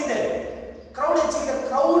 Crowd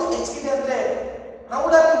ಹೆಚ್ಚಿದೆ ಅಂದ್ರೆ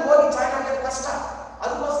crowd ಅಲ್ಲಿ ಹೋಗಿ join ಆಗೋದು ಕಷ್ಟ,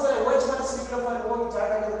 ಅದಕ್ಕೋಸ್ಕರ OH minus nucleophile ಹೋಗಿ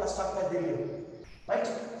join ಆಗೋದು ಕಷ್ಟ ಆಗ್ತದೆ ಇಲ್ಲಿ, right?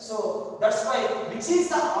 So that's why which is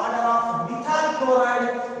the order of methyl chloride,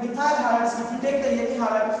 methyl halides. If you take the any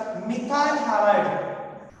halide, methyl halide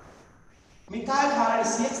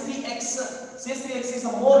CH3X is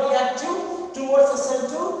a more reactive towards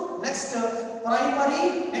SN2. Next primary,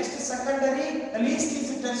 next secondary, the least is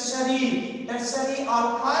tertiary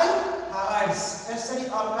alkyl halides,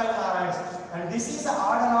 and this is the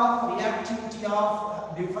order of reactivity of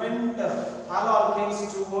different haloalkanes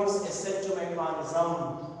towards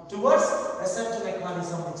SN2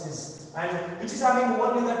 mechanism, which is having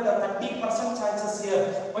only that 30% chances here,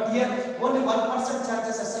 but here only 1%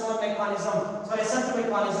 chances SN1 mechanism, so SN2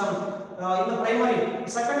 mechanism in the primary.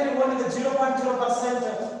 Secondary only the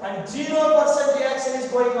 0.0% and 0% reaction is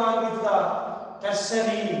going on with the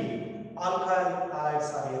tertiary alkyl halides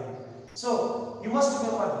are here. So you must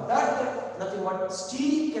remember that nothing but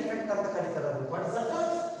steric effect anta karitaradu. What is that?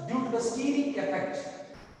 Due to the steric effect,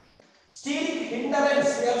 steric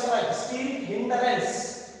hindrance, we also write steric hindrance.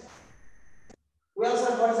 We also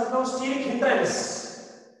write what is that now? Steric hindrance.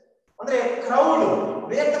 Andre crowd,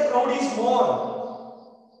 where the crowd is more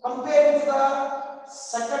compared with the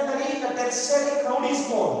secondary, the tertiary crowd is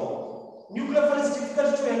more. Nucleophile is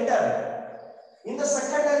difficult to enter. In the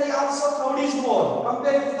secondary also crowd is more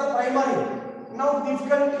compared with the primary. Now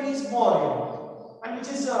difficulty is more, and which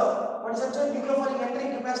is what is that? Nucleophile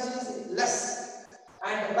entering capacity is less.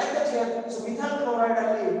 And like that here, so methyl chloride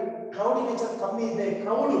ಅಲ್ಲಿ cloudy nature ಕಮ್ಮಿ ಇದೆ,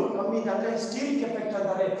 ಅಂದ್ರೆ steric effect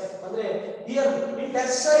ಅಂತಾರೆ. ಅಂದ್ರೆ here in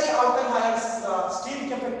tertiary alkyl halides steric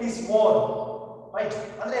effect is more, right?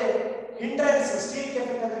 ಅಂದ್ರೆ hindrance steric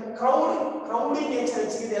effect ಅಂದ್ರೆ crowdy nature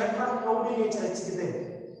ಹೆಚ್ಚಿದೆ, electron cloudy nature ಹೆಚ್ಚಿದೆ,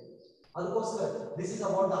 ಅದಕ್ಕೋಸ್ಕರ this is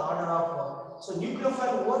about the order of so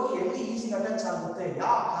nucleophile ಹೋಗಿ ಎಲ್ಲಿ ಈಸಿ ಅಟ್ಯಾಚ್ ಆಗುತ್ತೆ,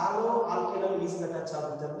 ಯಾವ ಹ್ಯಾಲೋ ಆಲ್ಕೇನ್ ಅಲ್ಲಿ ಈಸಿ ಅಟ್ಯಾಚ್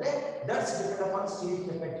ಆಗುತ್ತೆ ಅಂದ್ರೆ that's depend upon steric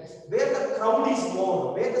effect. Where the crowd is more,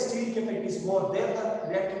 where the steric effect is more, there the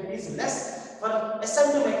reactivity is less for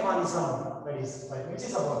SN2 mechanism, that is right, which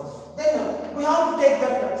is about. Then we have to take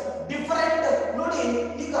that different ನೋಡಿ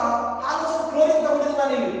ಈಗ halogen chlorine ತಗೊಂಡಿದ್ದು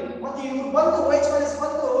ನಾನು ಇಲ್ಲಿ, ಮತ್ತೆ ಇವ್ರು ಬಂದು OH minus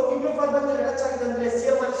ಬಂದು nucleophile ಬಂದು ಅಟ್ಯಾಚ್ ಆಗಿದೆ ಅಂದ್ರೆ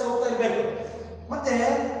CH minus ಹೋಗ್ತಾ ಇರಬೇಕು, ಮತ್ತೆ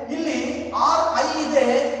ಇಲ್ಲಿ RI ಇದೆ,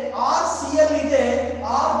 RC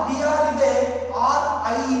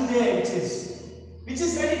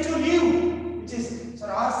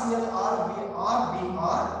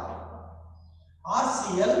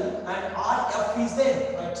and RF is there,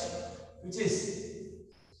 right? Which is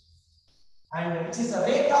the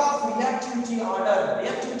rate of reactivity order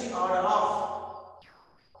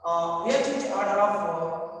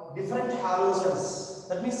of different halogens.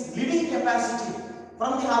 That means living capacity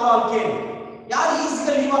from the haloalkane. Yaar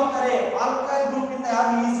easily leave agtare alkyl group inda yaar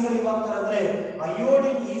easily leave agtare andre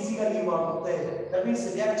iodine easily leave agutte. That means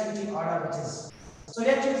reactivity order which is so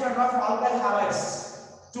reactivity order of alkyl halides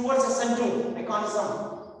towards SN2 mechanism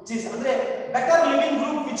which is andre better living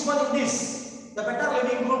group. Which one in this? The better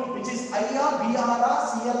living group which is IR, BR,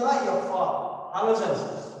 CL, FR halogens,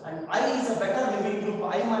 and I is a better living group.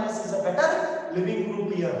 I minus is a better living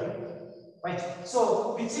group here, right?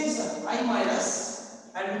 So which is I minus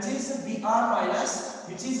and which is BR minus,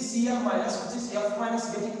 which is CL minus, which is F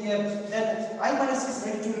minus getting here. Then I minus is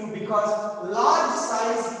ready to you because large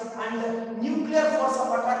size and nuclear force of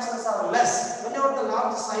attractions are less. Whenever the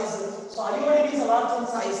large size, so iodine is a large in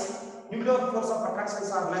size, nuclear force of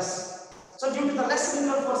attractions are less. So due to the less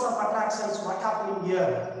nuclear force of attractions, what happening here?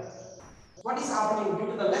 What is happening due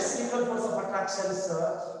to the less nuclear force of attractions?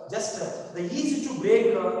 Just the easy to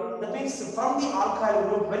break. That means from the alkyl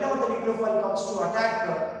group, whenever the nucleophile comes to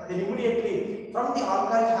attack, then immediately from the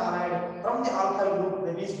alkyl halide, from the alkyl group,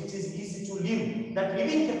 that is which is easy to live. That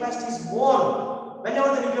living capacity is more.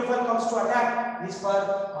 Whenever the nucleophile comes to attack, is for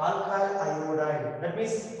alkyl iodide. That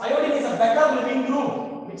means iodine is a better living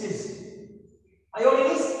group, which is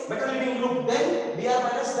iodine is better living group, then Br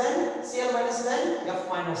minus, then Cl minus, then F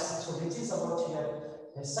minus. So which is about here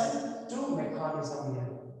SN2 mechanism here.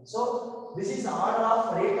 So this is the order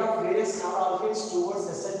of rate of various haloalkanes towards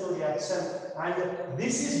SN2 reaction, and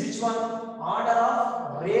this is which one? Order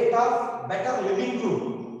of rate of better living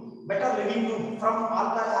group from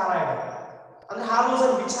alkyl halide. And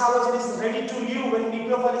halogen, which halogen is ready to live when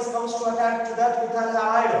nucleophile comes to attack to that methyl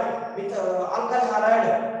halide, with alkyl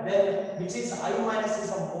halide, then which is I minus is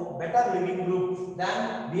a better living group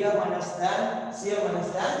than Br minus, than Cl minus,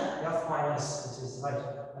 than F minus, which is right.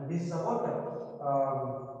 And this is about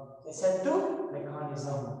SN2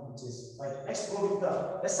 mechanism, which is right. Next go with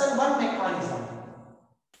the SN1 mechanism.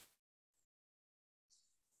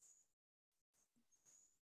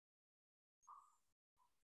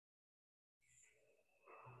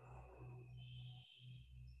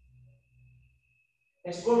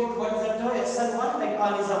 Let's go with what is that term? SN1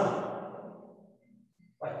 mechanism.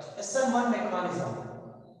 Right, SN1 mechanism.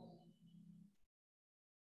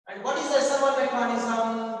 And what is the SN1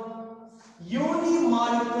 mechanism?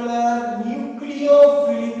 Unimolecular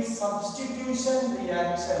nucleophilic substitution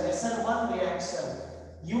reaction. SN1 reaction.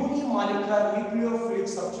 Unimolecular nucleophilic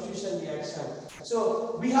substitution reaction.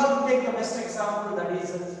 So we have to take the best example, that is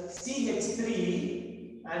CH3.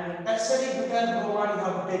 And tertiary butyl bromide you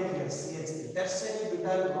have to take here, CH3, tertiary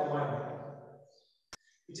butyl bromide,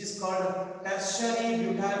 which is called tertiary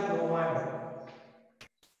butyl bromide.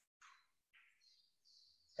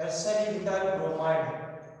 Tertiary butyl bromide.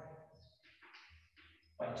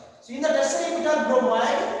 Right. So in the tertiary butyl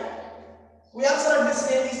bromide, we also have this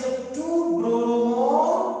name is the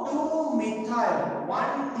 2-bromo 2-methyl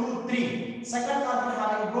 1, 2, 3. Second carbon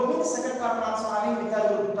having bromine, second carbon also having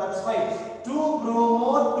methyl group. That's why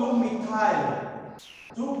 2-bromo 2-methyl.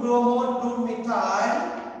 2-bromo 2-methyl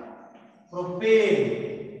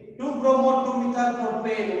propane. 2-bromo 2-methyl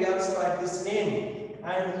propane. We also have this name.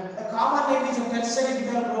 And the common name is a tertiary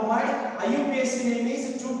butyl bromide. IUPAC name is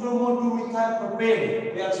 2-bromo 2-methyl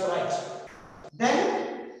propane. We also write. Then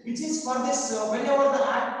which is for this whenever the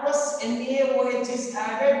aqueous NaOH is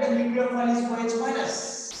added, the nucleophile is OH minus.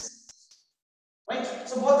 Right?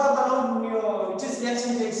 So both are the now which is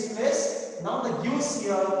reaction takes place. Now the gives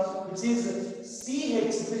here which is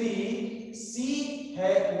CH3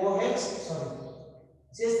 COH, sorry,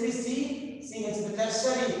 CH3 CH3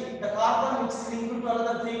 tertiary, the carbon which is linked to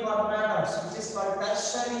another 3 carbon atoms, which is called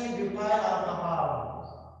tertiary butyl alcohol.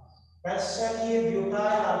 Tertiary butyl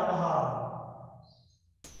alcohol.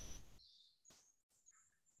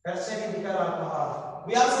 Tertiary butyl alcohol.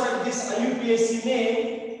 We also have this IUPAC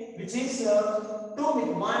name, which is 2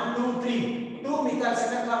 1 2 3. 2 methyl,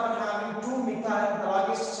 second carbon having 2 methyl. The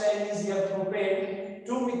longest chain is here propane.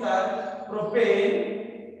 2 methyl propane.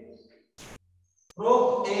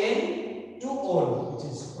 Propane 2 ol, which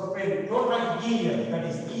is propane. Don't write E here. That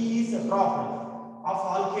is E is a drop of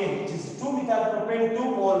alkane, which is 2 methyl propane 2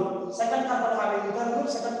 ol. Second carbon having methyl group.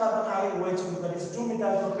 Second carbon having OH group. That is 2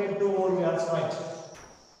 methyl propane 2 ol. We also write.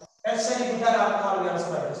 Tertiary butyl alcohol we also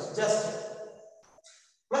write just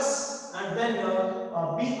plus, and then Br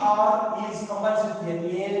is combines with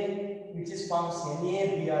Na, which is forms Na,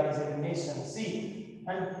 Br is elimination. See,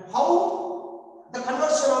 and how the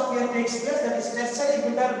conversion conversion of here takes place, that is tertiary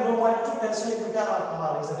butyl bromide to tertiary butyl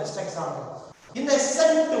alcohol is the best example. In the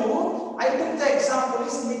SN2, I took the example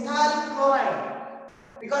is methyl chloride,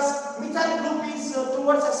 because methyl group is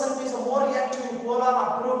towards SN2 is a more reactive in polar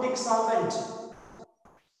aprotic solvent.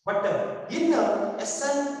 But in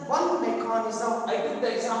SN1 mechanism, I took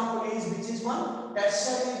the example is which is one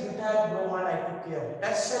tertiary butyl bromide I took here.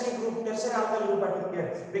 Tertiary group, tertiary alkyl group I took here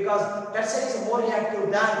because tertiary is more reactive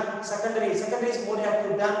than secondary. Secondary is more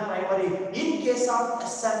reactive than primary. In case of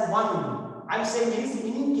SN1, I am saying is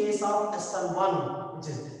in case of SN1, which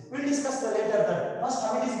is we will discuss the later that. First,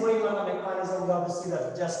 how it is going on the mechanism, we have to see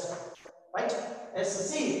that just right. Let's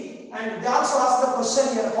see. And they also ask the question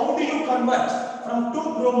here: how do you convert from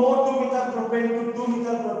 2-bromo to methylpropane to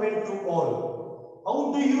 2-methylpropane to all?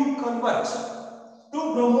 How do you convert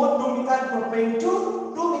 2-bromo to methylpropane to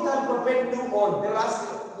 2-methylpropane to all? They will ask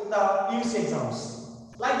in the PUC exams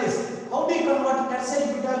like this. How do you convert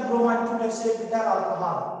tertiary butyl bromide to tertiary butyl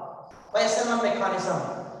alcohol by SN1 mechanism?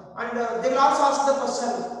 And they will also ask the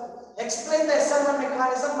question: explain the SN1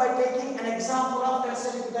 mechanism by taking an example of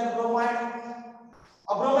tertiary butyl bromide.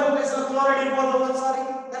 A bromine place of chloride involved, sorry.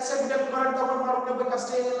 That's a butyl chloride cover mark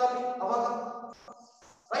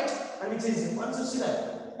right? And which is once you see that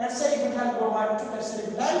tertiary butyl bromide to tertiary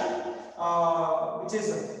butyl, which is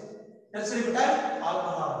tertiary butyl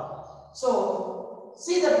alcohol. So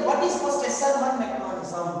see that what is first SN1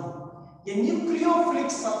 mechanism? A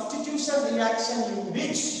nucleophilic substitution reaction in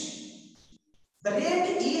which the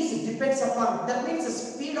rate is depends upon, that means the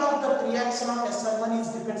speed of the reaction of SN1 is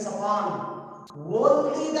depends upon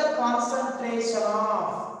only the concentration of,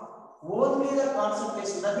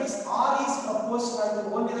 that means R is proportional to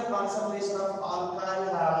only the concentration of alkyl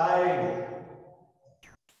halide.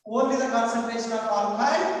 Only the concentration of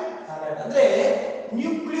alkyl halide. Andre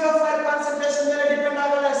nucleophile concentration ಮೇಲೆ depend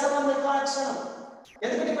ಆಗಲ್ಲ SN1 reaction.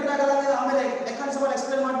 ಎದಕ್ಕೆ depend ಆಗಲ್ಲ ಅಂದ್ರೆ ಆಮೇಲೆ mechanism ಅನ್ನು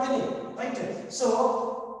explain ಮಾಡ್ತೀನಿ, right? So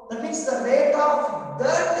that means the rate of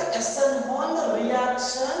that SN1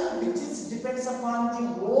 reaction which is depends upon the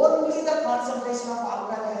only the concentration of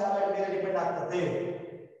alkyl halide ಮೇಲೆ depend ಆಗ್ತದೆ.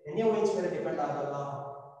 NaOH ಮೇಲೆ ಡಿಪೆಂಡ್ ಆಗಲ್ಲ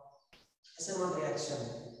SN1 reaction,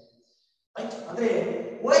 right? ಅಂದ್ರೆ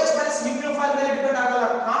OH minus nucleophile ಮೇಲೆ depend ಆಗಲ್ಲ,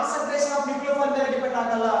 concentration of nucleophile ಮೇಲೆ depend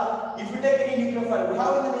ಆಗಲ್ಲ. If you take any nucleophile, we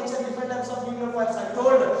have in the nature different types of nucleophiles. I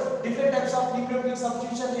told different types of nucleophilic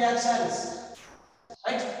substitution reactions,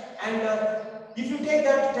 right? And if you take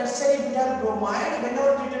that tertiary butyl bromide,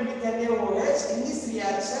 whenever treated with NaOH, in this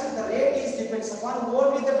reaction, the rate is depends upon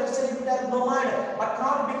only the tertiary butyl bromide, but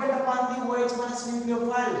not depend upon the OH minus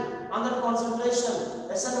nucleophile on the concentration.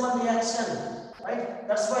 SN1 reaction, right?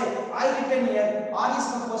 That's why I written here R is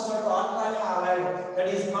proportional to alkyl halide, that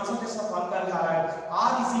is concentration of alkyl halide.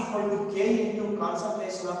 R is equal to K into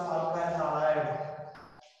concentration of alkyl halide.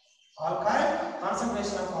 Alkyl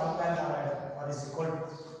concentration of alkyl halide. R is equal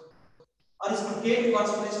to K into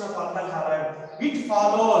concentration of alkyl halide. It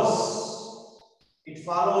follows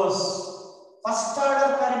first order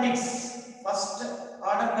kinetics.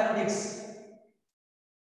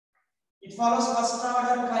 It follows first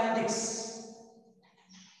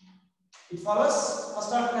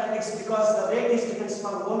order kinetics. Because the rate is depends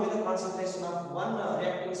upon only the concentration of one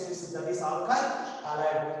reacting species, that is alkyl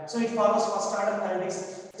halide. So it follows first order kinetics.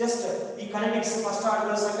 Just the kinetics first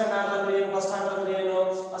order, second order, first order,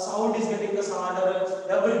 so how it is getting this order,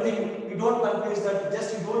 everything you don't confuse that. Just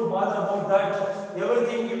you don't bother about that.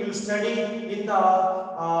 Everything you will study in the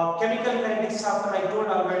chemical kinetics chapter. I told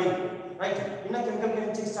already, right? In a chemical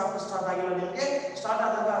kinetics chapter start agilla nimge start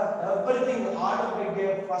adaga everything order ಬಗ್ಗೆ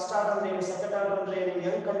first order ಅಂದ್ರೆ ಏನು, second order ಅಂದ್ರೆ ಏನು,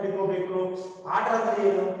 ಹೆಂಗೆ ಕಂಡುಹಿಡಿಯಬೇಕು, order ಅಂದ್ರೆ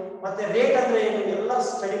ಏನು, ಮತ್ತೆ rate ಅಂದ್ರೆ ಏನು ಎಲ್ಲ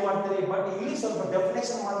ಸ್ಟಡಿ ಮಾಡ್ತೀರಿ. ಬಟ್ ಇಲ್ಲಿ ಸ್ವಲ್ಪ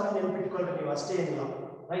ಡೆಫಿನೇಷನ್ ಮಾತ್ರ ನೆನಪಿಟ್ಕೊಳ್ಳಿ ನೀವು, ಅಷ್ಟೇ ಏನಿಲ್ಲ,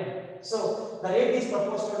 right? So the rate is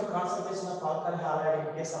proportional to concentration of alkyl halide in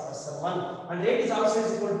case of SN1, and rate is also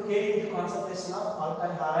equal to K into concentration of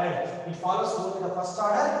alkyl halide. It follows only the first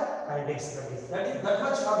order kinetics. That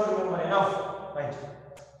much you have to remember enough, right?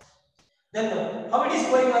 Then how it is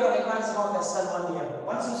going on the mechanism of SN1 here.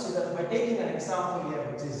 Once you see that by taking an example here,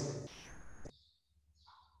 which is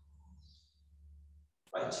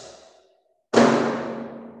right,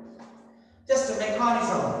 just a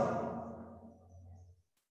mechanism.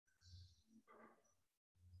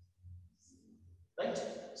 Right?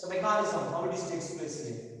 So mechanism, how it is takes place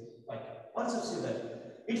here. Right. Once you see that,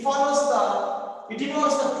 it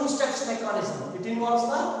involves the two steps mechanism. It involves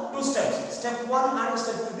the two steps. Step 1 and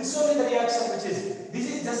step 2. This is only the reaction this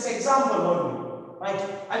is just example only. Right?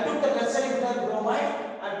 I took the tertiary butyl bromide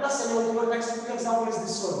and plus another next example is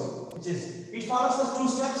this only. Which is, it follows the two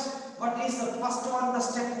steps. What is the first one? The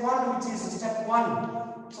step 1, which is step 1.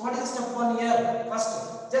 So what is step 1 here? First,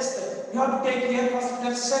 Just you have to take here first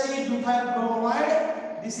tertiary butyl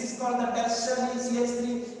bromide. This is called the tertiary CH3,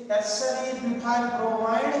 tertiary butyl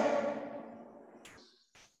bromide.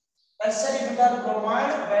 Tertiary butyl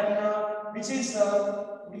bromide when which is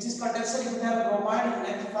called tertiary butyl bromide.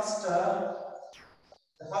 Then first the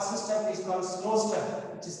first step is called slow step,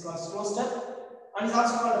 which is called slow step, and is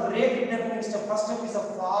also called rate determining step. First step is a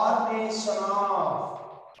formation of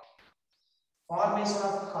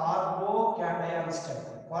carbocation step.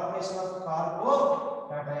 Formation of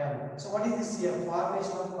carbocation. So what is this here?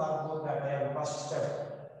 Formation of carbocation. First step.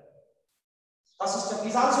 First step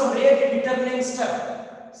is also rate determining step.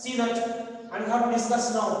 See that, and we have to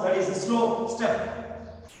discuss now. That is the slow step.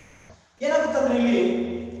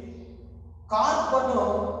 Carbon,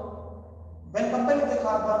 when compared with the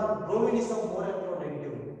carbon, bromine is the more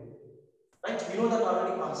electronegative. Right? We know that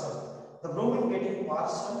already concept. The bromine getting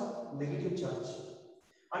partial negative charge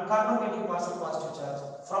and carbon getting partial positive charge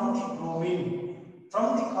from the bromine. From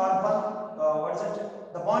the carbon, what is it?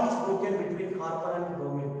 The bond is broken between carbon and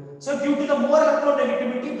bromine. So due to the more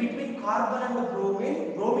electronegativity between carbon and the bromine,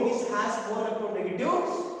 has more electronegative.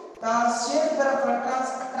 The shared pair of electrons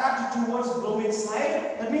attract towards bromine side.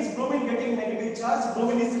 That means bromine getting negative charge.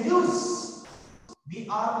 Bromine is used. Br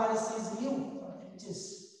minus is u, which is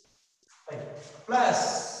right plus,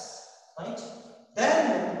 right. Then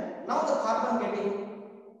now the carbon getting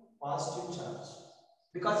positive charge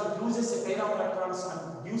because it loses a pair of electrons and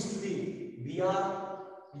gives to the Br,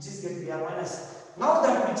 which is get Br minus. Now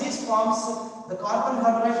that which is forms the carbon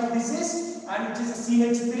have written this is, and which is a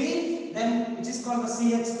CH3, then which is called the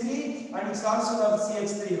CH3, and it's also called the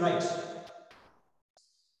CH3, right?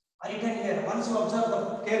 I written here. Once you observe them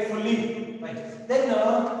carefully, right? Then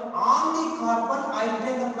on the carbon I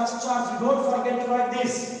written the plus charge. You don't forget to write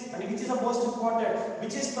this, and which is the most important,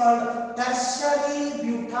 which is called tertiary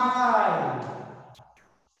butyl.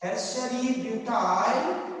 Tertiary butyl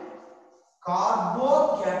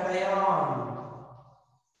carbocation.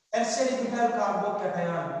 Tertiary butyl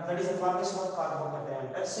carbocation. That is the formation of carbocation.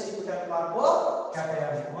 Tertiary butyl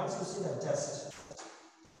carbocation. Once you see that, just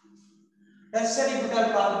tertiary butyl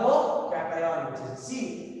carbocation. Which is, see,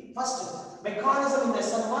 first mechanism in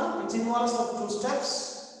lesson 1, which involves the two steps.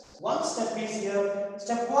 One step is here.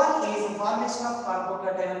 Step 1 is the formation of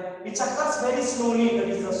carbocation, which occurs very slowly. That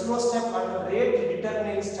is the slow step and the rate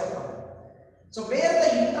determining step. So where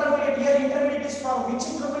the intermediate, here intermediate is formed. Which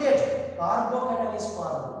intermediate? Carbocation is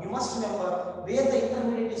formed. You must remember where the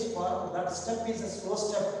intermediate is formed, that step is a slow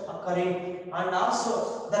step occurring, and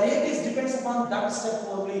also the rate is depends upon that step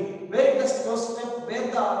only. Where the slow step,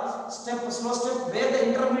 where the slow step, where the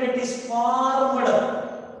intermediate is formed,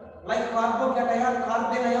 like carbocation,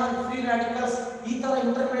 carbanion, free radicals, ಈ ತರ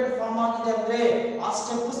intermediate form ಆಗಿದೆ ಅಂದ್ರೆ ಆ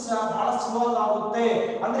steps ಬಹಳ slow ಆಗುತ್ತೆ.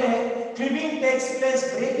 ಅಂದ್ರೆ cleaving takes place,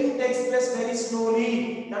 breaking takes place very slowly.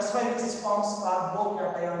 That's why it is forms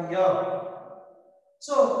carbocation here.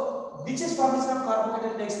 So which is formation of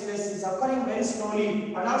carbocation takes place is occurring very slowly,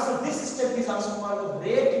 and also this step is also called the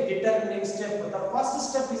rate determining step. The first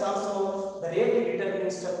step is also the rate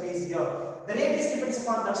determining step is here. The rate is depends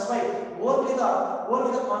upon, that's why only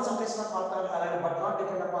the concentration of alcohol halide, but not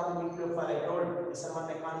depend upon the nucleophile. I told SN1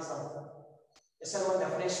 mechanism, SN1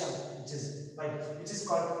 definition, which is right, which is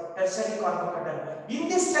called tertiary carbocation. In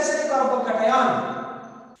this tertiary carbocation,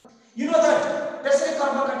 you know that tertiary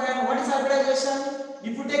carbocation, what is hybridization?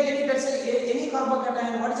 If you take any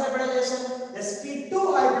carbocation, what is hybridization? sp2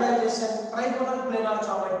 hybridization, trigonal planar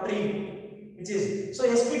geometry. Which is, so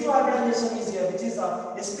sp2 hybridization is here, which is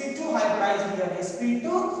sp2 hybridized here, sp2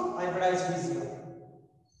 hybridized is here.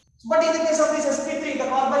 But in the case of this sp3, the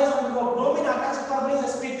carbon is bromine attached carbon is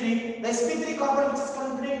sp3. The sp3 carbon which is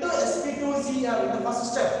converted to sp2 is here in the first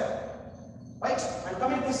step, right? And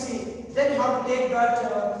coming to C, then you have to take that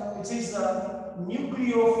which is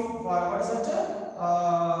nucleophile. What is that?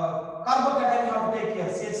 Carbocation you have to take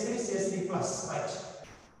here, CH3 plus, right?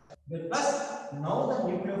 Then plus now the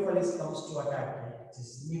nucleophile comes to attack. This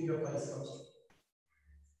nucleophile comes to.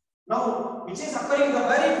 Now which is occurring the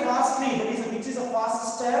very fastly, that is which is a fast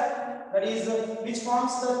step, that is which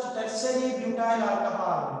forms the tertiary butyl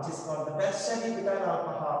alcohol, which is called the tertiary butyl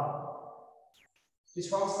alcohol, which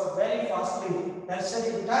forms the very fastly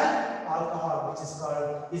tertiary butyl alcohol, which is called,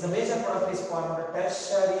 is a major product is formed the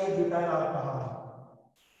tertiary butyl alcohol.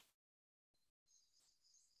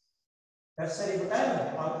 Tertiary butyl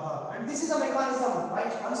alcohol, and this is a mechanism,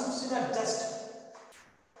 right? Once you see that, just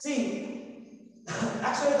see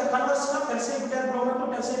actually the conversion of tertiary butyl bromide to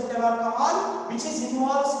tertiary butyl alcohol, which is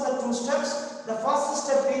involves the two steps. The first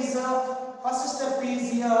step is a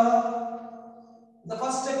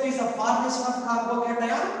formation of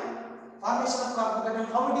carbocation. Formation of carbocation.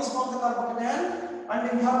 How it is formed the carbocation? And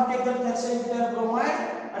we have to take the tertiary butyl bromide,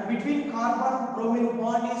 and between carbon bromine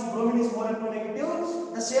bond is bromine is more electronegative.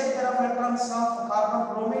 The shared pair of electrons of carbon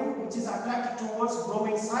bromine which is attracted towards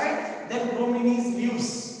bromine side, then bromine is leaves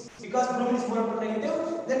because bromine is more electronegative.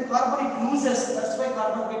 Then carbon it loses. That's why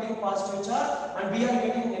carbon getting positive charge and we are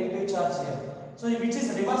getting negative charge here. So which is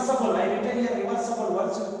reversible. I written here reversible.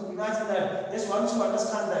 Once you imagine that, just once you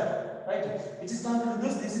understand that, right? Which is connected to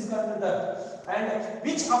this is connected to that, and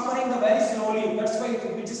which occurring the very slowly. That's why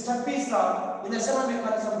which step is in the SN1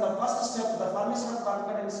 mechanism. The first step, the formation of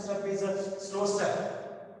carbocation step is a slow step,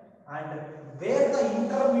 and where the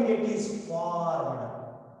intermediate is formed,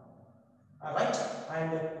 right?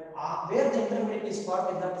 And where the intermediate is formed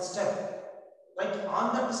in that step. Right, on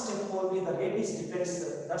that step only the rate is depends.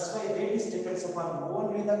 That's why rate is depends upon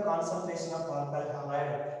only the concentration of alkyl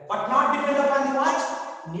halide, but not depend upon the what?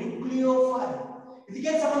 Nucleophile.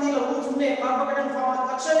 ಇದಕ್ಕೆ ಸಂಬಂಧ ಇಲ್ಲ. ಸುಮ್ಮನೆ ಕಾರ್ಬೋಕೇಟನ್ form ಆದ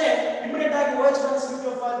ತಕ್ಷಣ immediate ಆಗಿ OH minus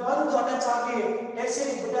nucleophile ಬಂದು attach ಆಗಿ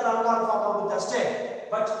ಟೆರ್ಷಿಯರಿ butyl alcohol form ಆಗುತ್ತೆ ಅಷ್ಟೇ.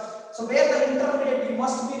 But so where the intermediate, you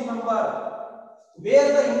must be remember where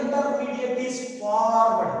the intermediate is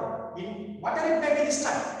formed in whatever it may be this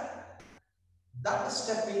time. That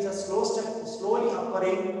step is a slow step, slowly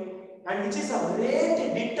occurring, and which is a rate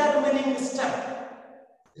determining step.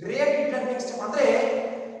 Rate determining step ಅಂದ್ರೆ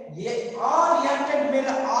ಆ reactant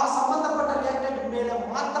ಮೇಲೆ, ಆ ಸಂಬಂಧಪಟ್ಟ reactant ಮೇಲೆ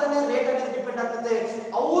ಮಾತ್ರನೇ rate అనేది depend ಆಗುತ್ತೆ.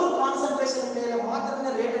 ಅವ್ರ ಕಾನ್ಸಂಟ್ರೇಷನ್ ಮೇಲೆ ಮಾತ್ರನೇ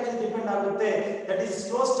ರೇಟ್ అనేది ಡಿಪೆಂಡ್ ಆಗುತ್ತೆ. That is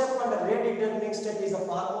slow step and rate determining step is a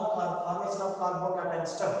formation of carbocation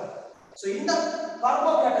step. So in the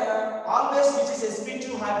carbocation always which is sp2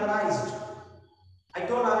 hybridized. I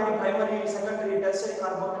told already primary, secondary, tertiary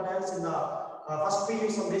carbocations in the first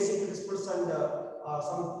period some basic principles and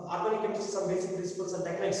some organic chemistry, some basic principles and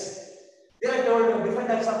techniques. There I told different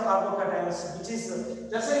types of carbocations, which is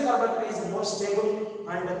tertiary carbocation is more stable,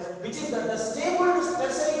 and which is the stable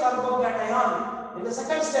tertiary carbocation. In the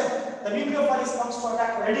second step, the nucleophile comes to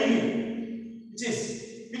attack readily,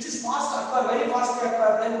 which is fast occur, very fast occur.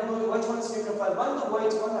 Then OH minus nucleophile one to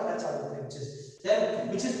OH1 attach आಗುತ್ತೆ,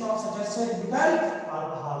 which is called tertiary butyl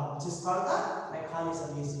alcohol, which is called the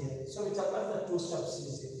mechanism is here. So which occurs the two steps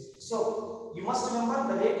is here. So you must remember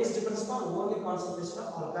the rate is depends on only concentration of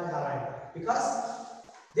alkyl halide, because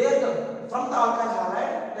there from the alkyl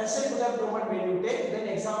halide tertiary butyl bromide when you take, then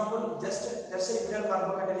example just tertiary butyl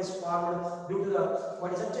carbocation is formed due to the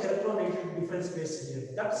what is it electronegative difference base here.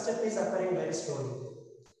 That step is occurring very slowly.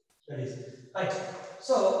 That is right.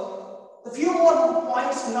 So a few more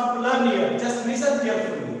points you have to learn here. Just listen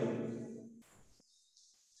carefully.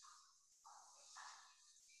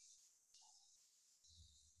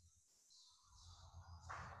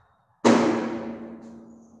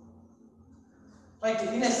 Right,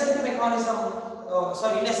 in SN2 mechanism,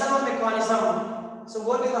 in SN1 mechanism, so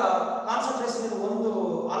only the concentration is one to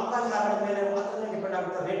alkyl halide ಮೇಲೆ ಮಾತ್ರ depend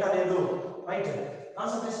ಆಗುತ್ತೆ rate అనేది, right?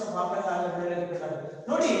 Concentration of alkyl halide ಮೇಲೆ depend ಆಗುತ್ತೆ.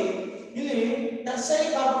 ನೋಡಿ ಇಲ್ಲಿ tertiary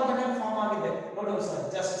carbocation form ಆಗಿದೆ ನೋಡಿ sir,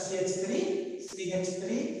 just CH3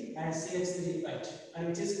 and CH3, right? And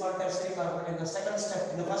which is called tertiary carbocation. The second step,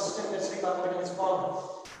 in the first step tertiary carbocation is formed.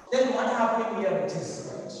 Then what happening here, which is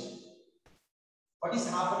right? What is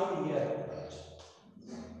happening here?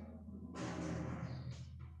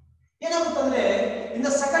 ಏನಾಗುತ್ತಂದ್ರೆ in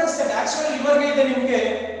the second step actually ಇವಾಗ ಇದೆ ನಿಮಗೆ,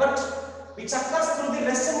 but which occurs through the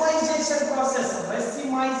racemization process.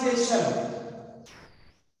 Racemization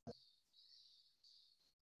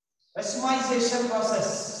process.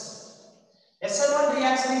 SN1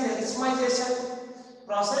 reaction is a racemization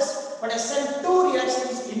process, but SN2 reaction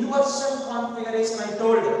is inversion configuration. I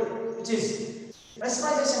told, which is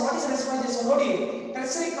racemization. What is racemization? Nodi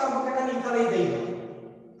tertiary carbocation ಈ ತರ ಇದೆ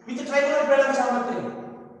with trigonal balance geometry.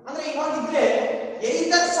 ಅಂದ್ರೆ ಇವಾಗ ಇದ್ರೆ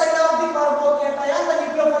either side of the carbocation the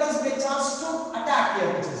nucleophile is by chance to attack here,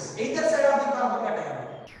 which is either side of the carbocation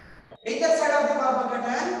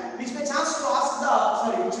which by chance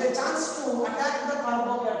to attack the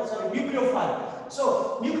carbocation nucleophile. So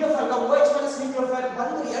nucleophile the OH minus nucleophile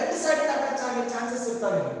ಬಂದು ಎರಡು side attach ಆಗೋ chances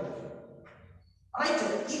ಇರ್ತವೆ, right?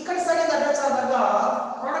 ಈ ಕಡೆ side attach ಆದಾಗ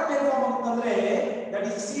product ಏನು form ಆಗುತ್ತಂದ್ರೆ that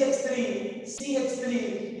is CH3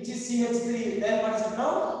 which is CH3, then what is it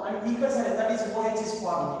now, and ಈ ಕಡೆ side that is OH is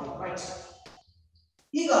formed, right?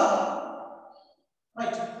 ಈಗ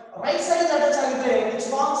right side ಅಟ್ಯಾಚ್ ಆಗಿದ್ರೆ which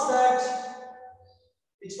forms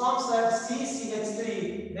that CH3,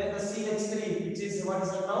 then the CH3 which is what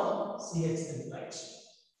is it now, CH3, right?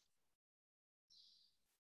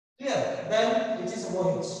 Clear? Then which is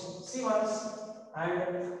OH, see once, and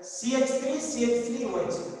CH3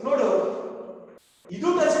 OH. ನೋಡು ಇದು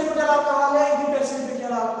tertiary butyl alcohol, ಇದು tertiary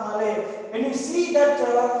butyl alcohol. When you see that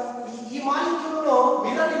ಈ molecule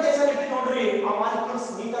mirror image ಅಲ್ಲಿ ಇಟ್ಟು ನೋಡ್ರಿ ಆ molecules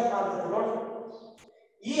ನೀಟಾಗಿ ಕಾಣುತ್ತೆ ನೋಡಿ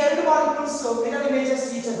ಈ ಎರಡು molecules mirror images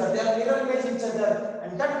each other they are mirror image each other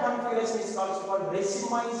and that configuration is also called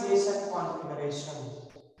racemization configuration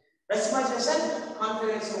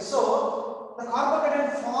so the carbocation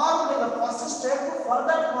formed in the first step for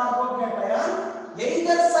that carbocation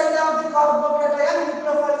either side of the carbocation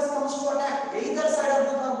nucleophile comes to attack either side of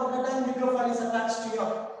the carbocation nucleophile is attached to you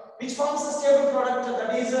which forms a stable product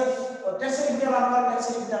that is tertiary butyl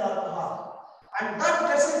alcohol and that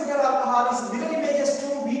tertiary butyl alcohol is mirror images to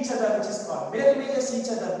each other which is called mirror images each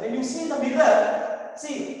other when you see the mirror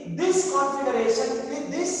see this configuration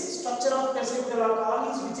with this structure of tertiary butyl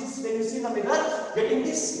alcohol is which is when you see the mirror getting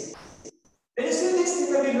this when you see this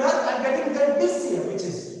in the mirror and getting this here which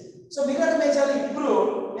is so mirror image ಅಲ್ಲಿ ಇಬ್ರು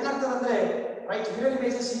ಏನಾಗ್ತದೆ ಅಂದ್ರೆ right mirror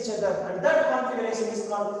images each other and that configuration is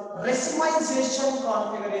called racemization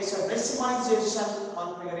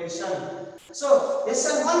configuration so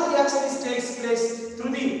SN1 reaction takes place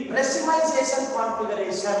through the racemization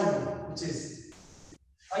configuration which is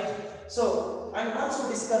right so and also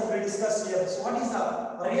we discuss here so what is the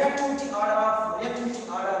reactivity order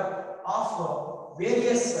of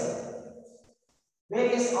various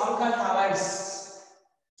alkyl halides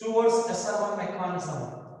towards SN1 mechanism.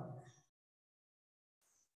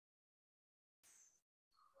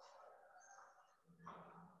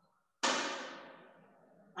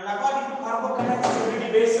 And according to carbocation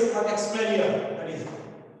stability base what explain here that is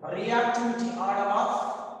reactivity order of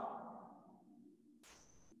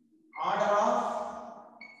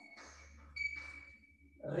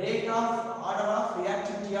rate of order of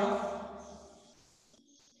reactivity of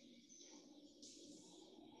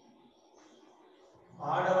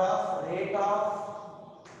order of rate of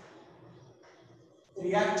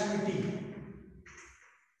reactivity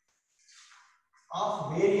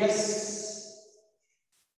of various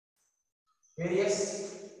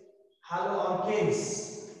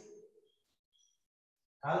haloalkanes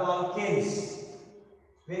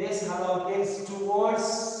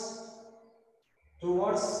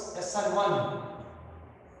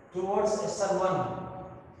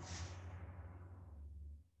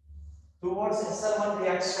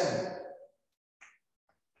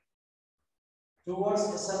towards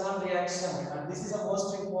SN1 reaction and this is the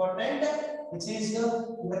most important which is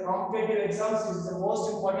in the competitive exams this is the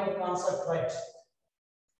most important concept right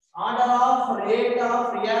order of rate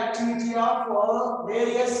of reactivity of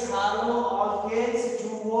various haloalkanes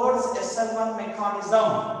towards SN1 mechanism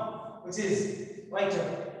which is right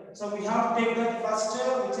so we have to take that first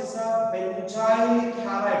which is a benzylic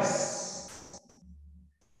halides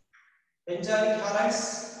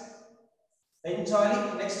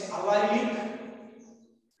next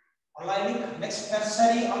allylic next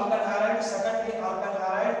tertiary alkyl halide secondary alkyl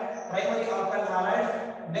halide primary alkyl halide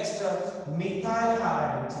next methyl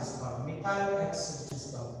halide which is called methyl X which is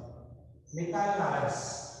called methyl halides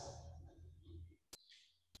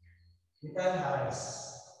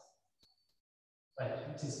right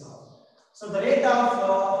which is called so the rate of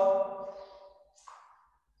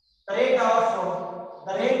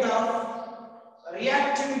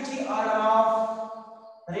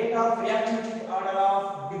reactivity order of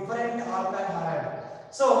different alkyl halide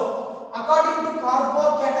so according to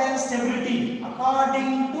carbocation stability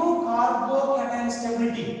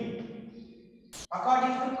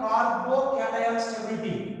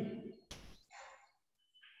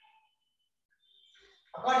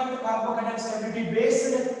according to carbocation stability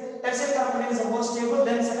based tertiary carbocation is the most stable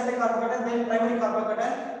then secondary carbocation then primary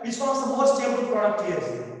carbocation which forms the most stable product here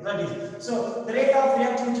that is so the rate of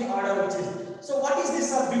reactivity order which is so what is this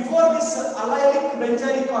before this allylic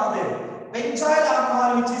benzylic are there benzyl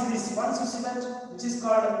alcohol which is this once you see that which is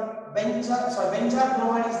called benzyl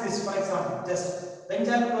chloride is this for example just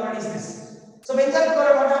benzyl chloride is this so benzyl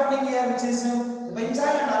chloride what happening here which is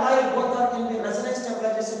benzyl and allyl both are in the resonance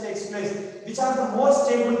stabilization takes place which are the more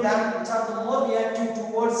stable than which are the more reactive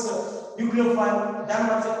towards nucleophile than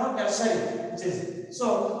what's called tertiary which is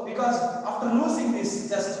so because after losing this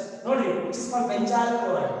just notice which is called benzyl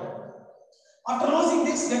chloride after losing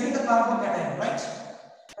this getting the carbocation right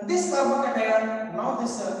and this carbocation now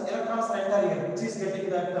this electrons are enter here which is getting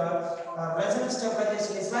that resonance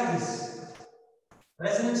stabilization is like this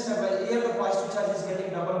resonance stabilization here the positive charge is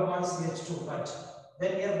getting double bonds CH2 right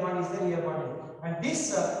then here bond is there here bond and this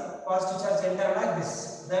positive charge enter like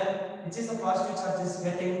this then which is the positive charge is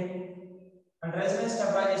getting and resonance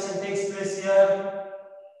stabilization takes place here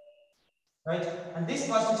right and this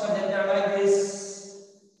positive charge enter like this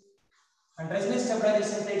and resonance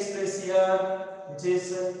stabilization takes place here which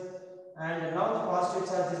is and now the positive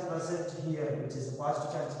charge is present here which is the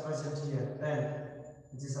positive charge is present here then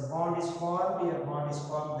This is a bond is formed, here bond is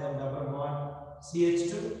formed, then double bond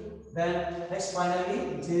CH2. Then next finally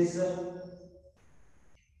it is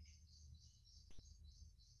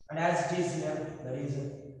and as it is here, that is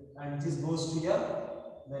and this goes to here,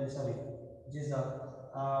 then sorry, which is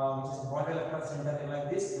bond electron center like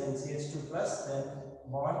this, then CH2 plus, then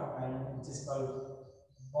bond, and which is called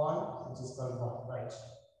bond, which is called bond, right?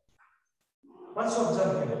 Once you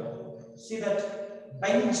observe here, see that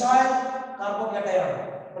benzyl carbocation.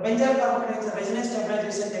 The benzyl carbocation resonance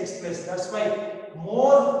stabilization takes place. That's why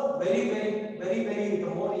more very the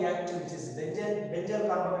more reactive, which is benzyl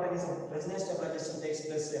carbocation is resonance stabilization takes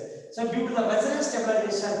place here. So due to the resonance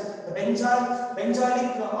stabilization, the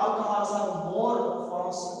benzylic alcohols are more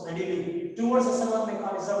forms readily towards SN1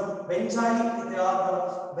 mechanism. Benzylic they are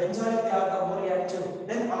the more reactive.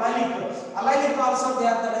 Then allylic also they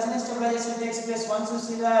are the resonance stabilization takes place. Once you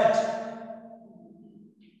see that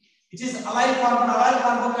it is allyl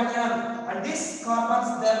carbocation, and these carbons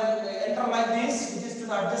they enter like this, which is to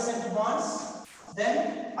the adjacent bonds. Then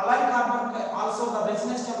allyl carbon also the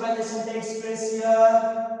resonance stabilization takes place here,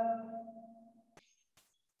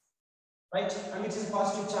 right? And which is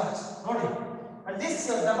positive charge. Notice, and this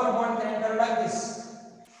double bond can enter like this.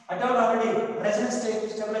 I told already resonance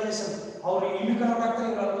stabilization. Our illu cannot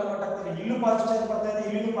illu positive charge bartade,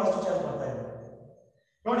 illu positive charge bartade.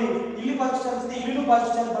 ನೋಡಿ ಇಲ್ಲಿ positive charge ಇದೆ, ಇಲ್ಲಿನೂ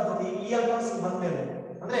positive charge ಬರ್ತದೆ ಈ electrons ಬಂದ್ಮೇಲೆ.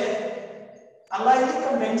 ಅಂದ್ರೆ allylic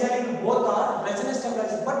and benzylic both are resonance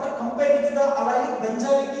stabilizers, but compared with the allylic,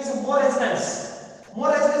 benzylic is more resonance,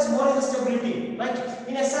 more is stability, right?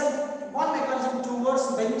 In essence, one mechanism towards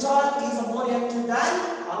benzyl is more reactive than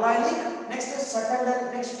allylic. Next is secondary,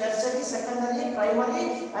 next tertiary, secondary, primary,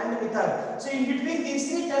 and methyl. So in between these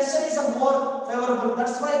three, tertiary is a more favorable.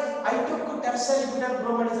 That's why I took tertiary butyl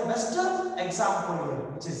bromide as the best example here,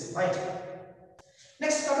 which is right.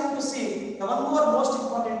 Next, coming to see the one more most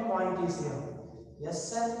important point is here.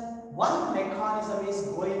 SN1 mechanism is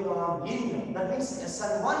going on in, that means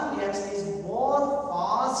SN1 reaction is more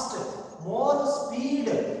fast, more speed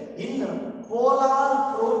in polar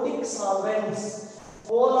protic solvents.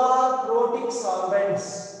 Polar protic solvents,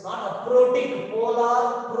 not aprotic, polar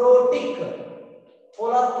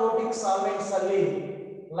protic solvents only,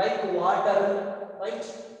 like water, right?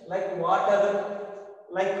 Like water,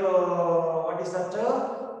 like what is that?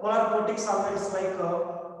 Polar protic solvents, like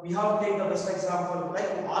we have to take the best example,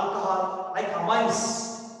 like alcohol, like amines,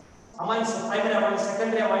 primary amines,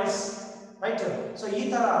 secondary amines, right? So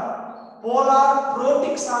ether polar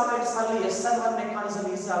protic solvents only SN1 mechanism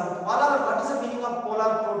is polar. What is the meaning of polar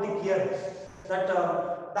protic here? That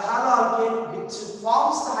the haloalkane which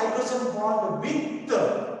forms the hydrogen bond with the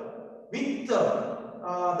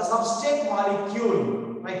substrate molecule,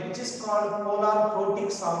 right, which is called polar protic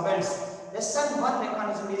solvents. SN1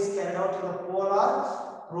 mechanism is carried out in the polar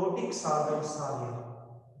protic solvents only.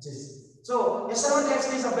 So SN1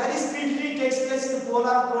 reaction is a very speedily takes place in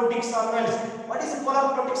polar protic solvents. What is a polar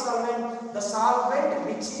protic solvent? The solvent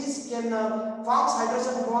which is forms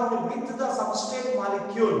hydrogen bond with the substrate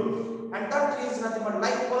molecule, and that is nothing but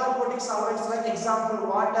like polar protic solvents, like example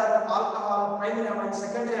water, alcohol, primary amines,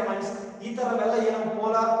 secondary amines. Ether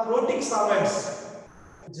polar protic solvents,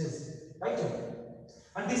 right?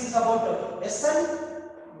 And this is about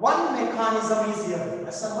SN1 mechanism is here.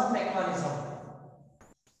 SN1 mechanism.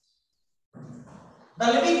 The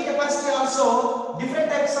living capacity also, different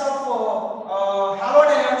types of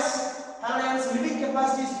haloarenes. Living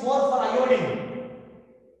capacity is more for iodine.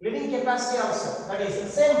 Living capacity also, that is the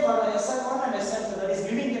same for the SN1 and SN2. That is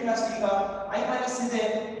living capacity I minus is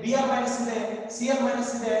there, Br minus is there, Cl minus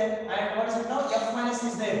is there, and what is it now? F minus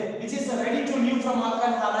is there, which is ready to leave from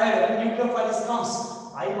alkyl halide when nucleophilus comes.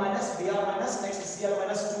 I minus, Br minus, next Cl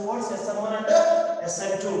minus towards SN1 and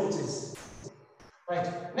SN2, which is right.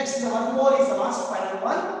 Next, the one more is the last final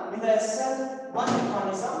one in the SN1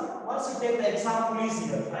 mechanism. Once you take the example is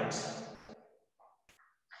here, right?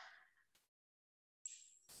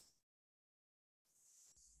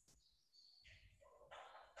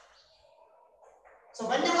 So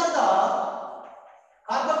whenever the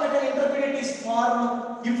carbocation intermediate is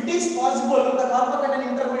formed, if it is possible, the carbocation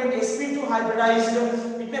intermediate sp2 hybridized,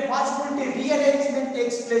 it may possibility rearrangement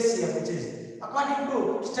takes place here, which is according to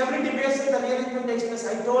stability based the rearrangement takes place.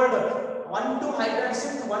 I told 1 to hydrogen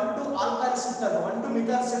shift, 1 to alkyl shift, 1 to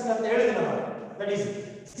methyl shift ಅಂತ ಹೇಳಿದೆನಲ್ಲ, that is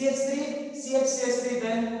CH3 CH3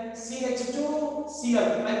 then CH2 Cl,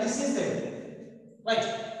 like this is there, right?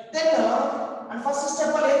 Then and first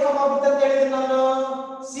step ಅಲ್ಲಿ ಏನು form ಆಗುತ್ತೆ ಅಂತ ಹೇಳಿದ್ರೆ ನಾನು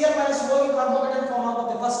Cl minus ಹೋಗಿ ಕಾರ್ಬೋಕೇಟನ್ form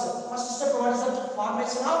ಆಗುತ್ತೆ. First step what is the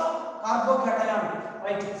formation of carbocation,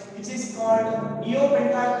 right? Which is called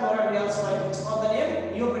neopentyl chloride. We also write it's called the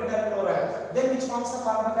name neopentyl chloride. Then which forms the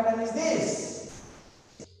carbocation is this?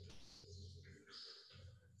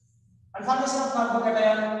 And formation of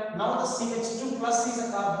carbocation. Now the CH2 plus is a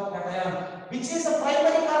carbocation, which is a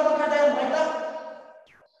primary carbocation, right?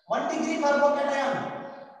 1 degree carbocation.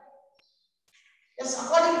 Yes,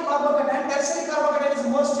 according to carbocation, tertiary carbocation is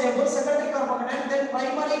more stable, secondary carbocation, then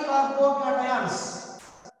primary carbocations.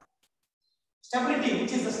 Stability,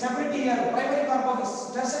 which is the stability here, primary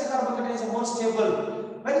carbocation, tertiary carbocation is more stable.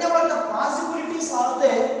 Whenever the possibilities are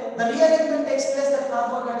there, the rearrangement takes place that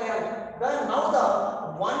carbocation. Then now the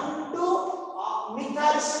 1 to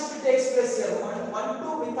methyl shift takes place here. 1 to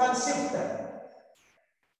methyl shift.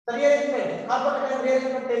 The rearrangement, carbocation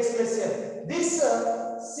rearrangement takes place here. This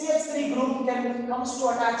CH3 group comes to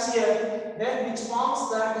attach here, then which forms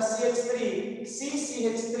that CH3,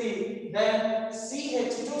 CCH3, then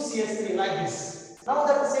CH2CH3 like this. Now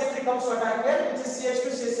that CH3 comes to attack here, which is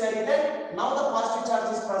CH2CH3 again. Now the positive charge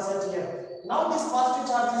is present here. Now this positive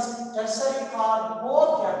charge is tertiary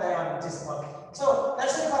carbocation, which is called. So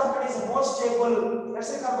tertiary carbocation is more stable.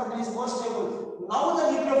 Tertiary carbocation is more stable. Now the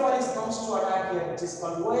nucleophile comes to attack here, which is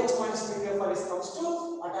called OH minus nucleophile comes to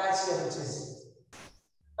attach here, which is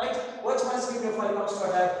right. OH minus nucleophile comes to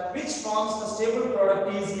attack, which forms the stable product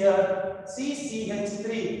is here CCH3,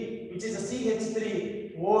 which is a CH3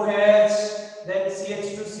 OH, then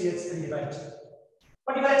CH2CH3, right?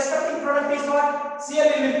 But you are expecting product is what? Cl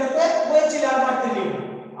ಇಲ್ಲಿರ್ತದೆ, OH ಇಲ್ಲಿ add ಮಾಡ್ತೀವಿ ನೀವು.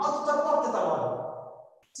 ಅದು ತಪ್ಪಾಗ್ತದೆ ಅವಾಗ.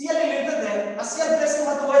 Cl ಇಲ್ಲಿರ್ತದೆ, ಆ Cl plus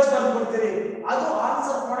ಮತ್ತು OH ಬರೆದು ಬಿಡ್ತೀರಿ. ಅದು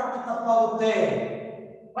ಆನ್ಸರ್ ಪ್ರಾಡಕ್ಟ್ ತಪ್ಪಾಗುತ್ತೆ.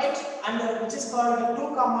 Right? And which is called 2, 2,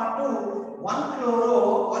 1 chloro,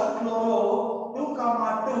 2, 2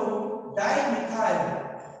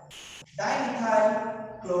 dimethyl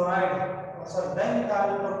chloride. Sorry, dimethyl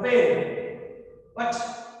propane. But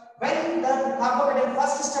when the carbocation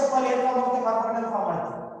first step ಅಲ್ಲಿ ಏನು form ಆಗುತ್ತೆ, carbocation form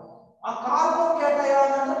ಆಗುತ್ತೆ. A carbocation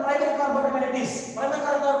and the primary carbocation it is. Primary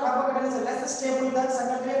carbocation is less stable than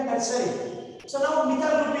secondary and tertiary. So now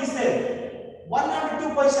methyl group is there. 1 and 2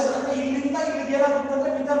 position ಅಂದ್ರೆ ಇಲ್ಲಿಂದ ಇಲ್ಲಿಗೆ ಏನಾಗುತ್ತೆ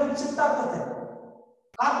ಅಂದ್ರೆ methyl group shift ಆಗ್ತದೆ.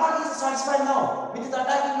 Carbon is satisfied now with the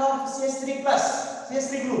attacking of CH3 plus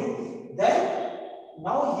CH3 group. Then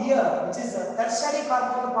now here which is a tertiary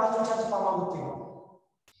carbon positive charge form ಆಗುತ್ತೆ.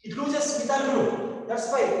 It loses methyl group. That's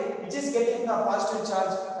why it is getting the positive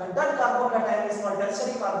charge, and that carbocation is called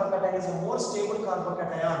tertiary carbocation is a more stable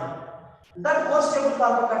carbocation. That more stable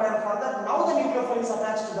carbocation for that now the nucleophile is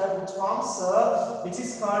attached to that which forms which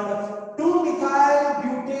is called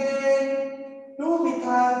 2-methyl-butane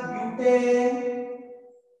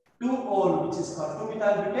 2-methyl-butane-2-ol, which is called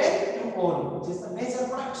 2-methyl-butane-2-ol, which is the major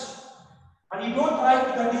product. And you don't write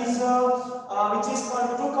that is which is called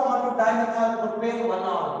 2,2 dimethyl-propane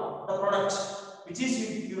 1-ol, the product. Which is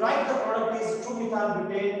you write the product is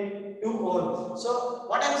 2-methyl-butane-2-ol. So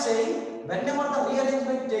what I am saying, whenever the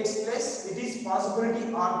rearrangement takes place, it is possibility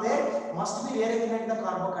are there, must be rearrangement the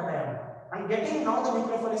carbocation. And getting now the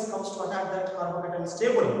nucleophile comes to attack that carbocation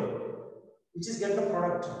stable, which is get the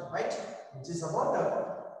product, right? Which is about the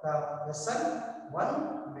SN1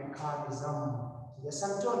 mechanism.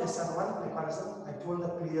 SN2 and SN1 mechanism I told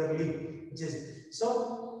that clearly, which is so.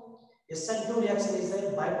 SN2 reaction is a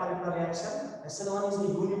bimolecular reaction. SN1 is a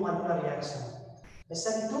unimolecular reaction.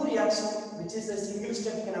 SN2 reaction, which is a single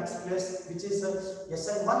step can take place, which is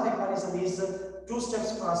SN1 mechanism is a 2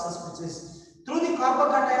 steps process, which is through the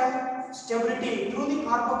carbocation stability, through the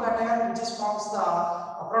carbocation which is forms the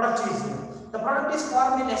product is here. The product is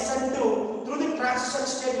formed in SN2 through the transition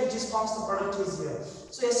state which is forms the product is here.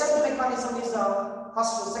 So SN2 mechanism is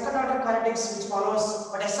first second order kinetics which follows,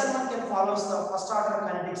 but SN1 can follows the first order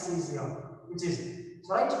kinetics is here, which is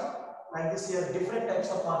right like this here. Different types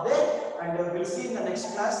of are there, and we'll see in the next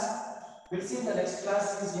class. We'll see in the next class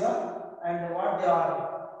is here and what they are.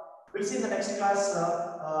 We'll see in the next class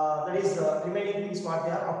that is remaining things what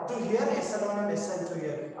they are up to here SN1 and SN2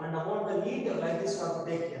 here, and about the need like this we have to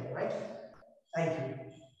take here, right? Thank you.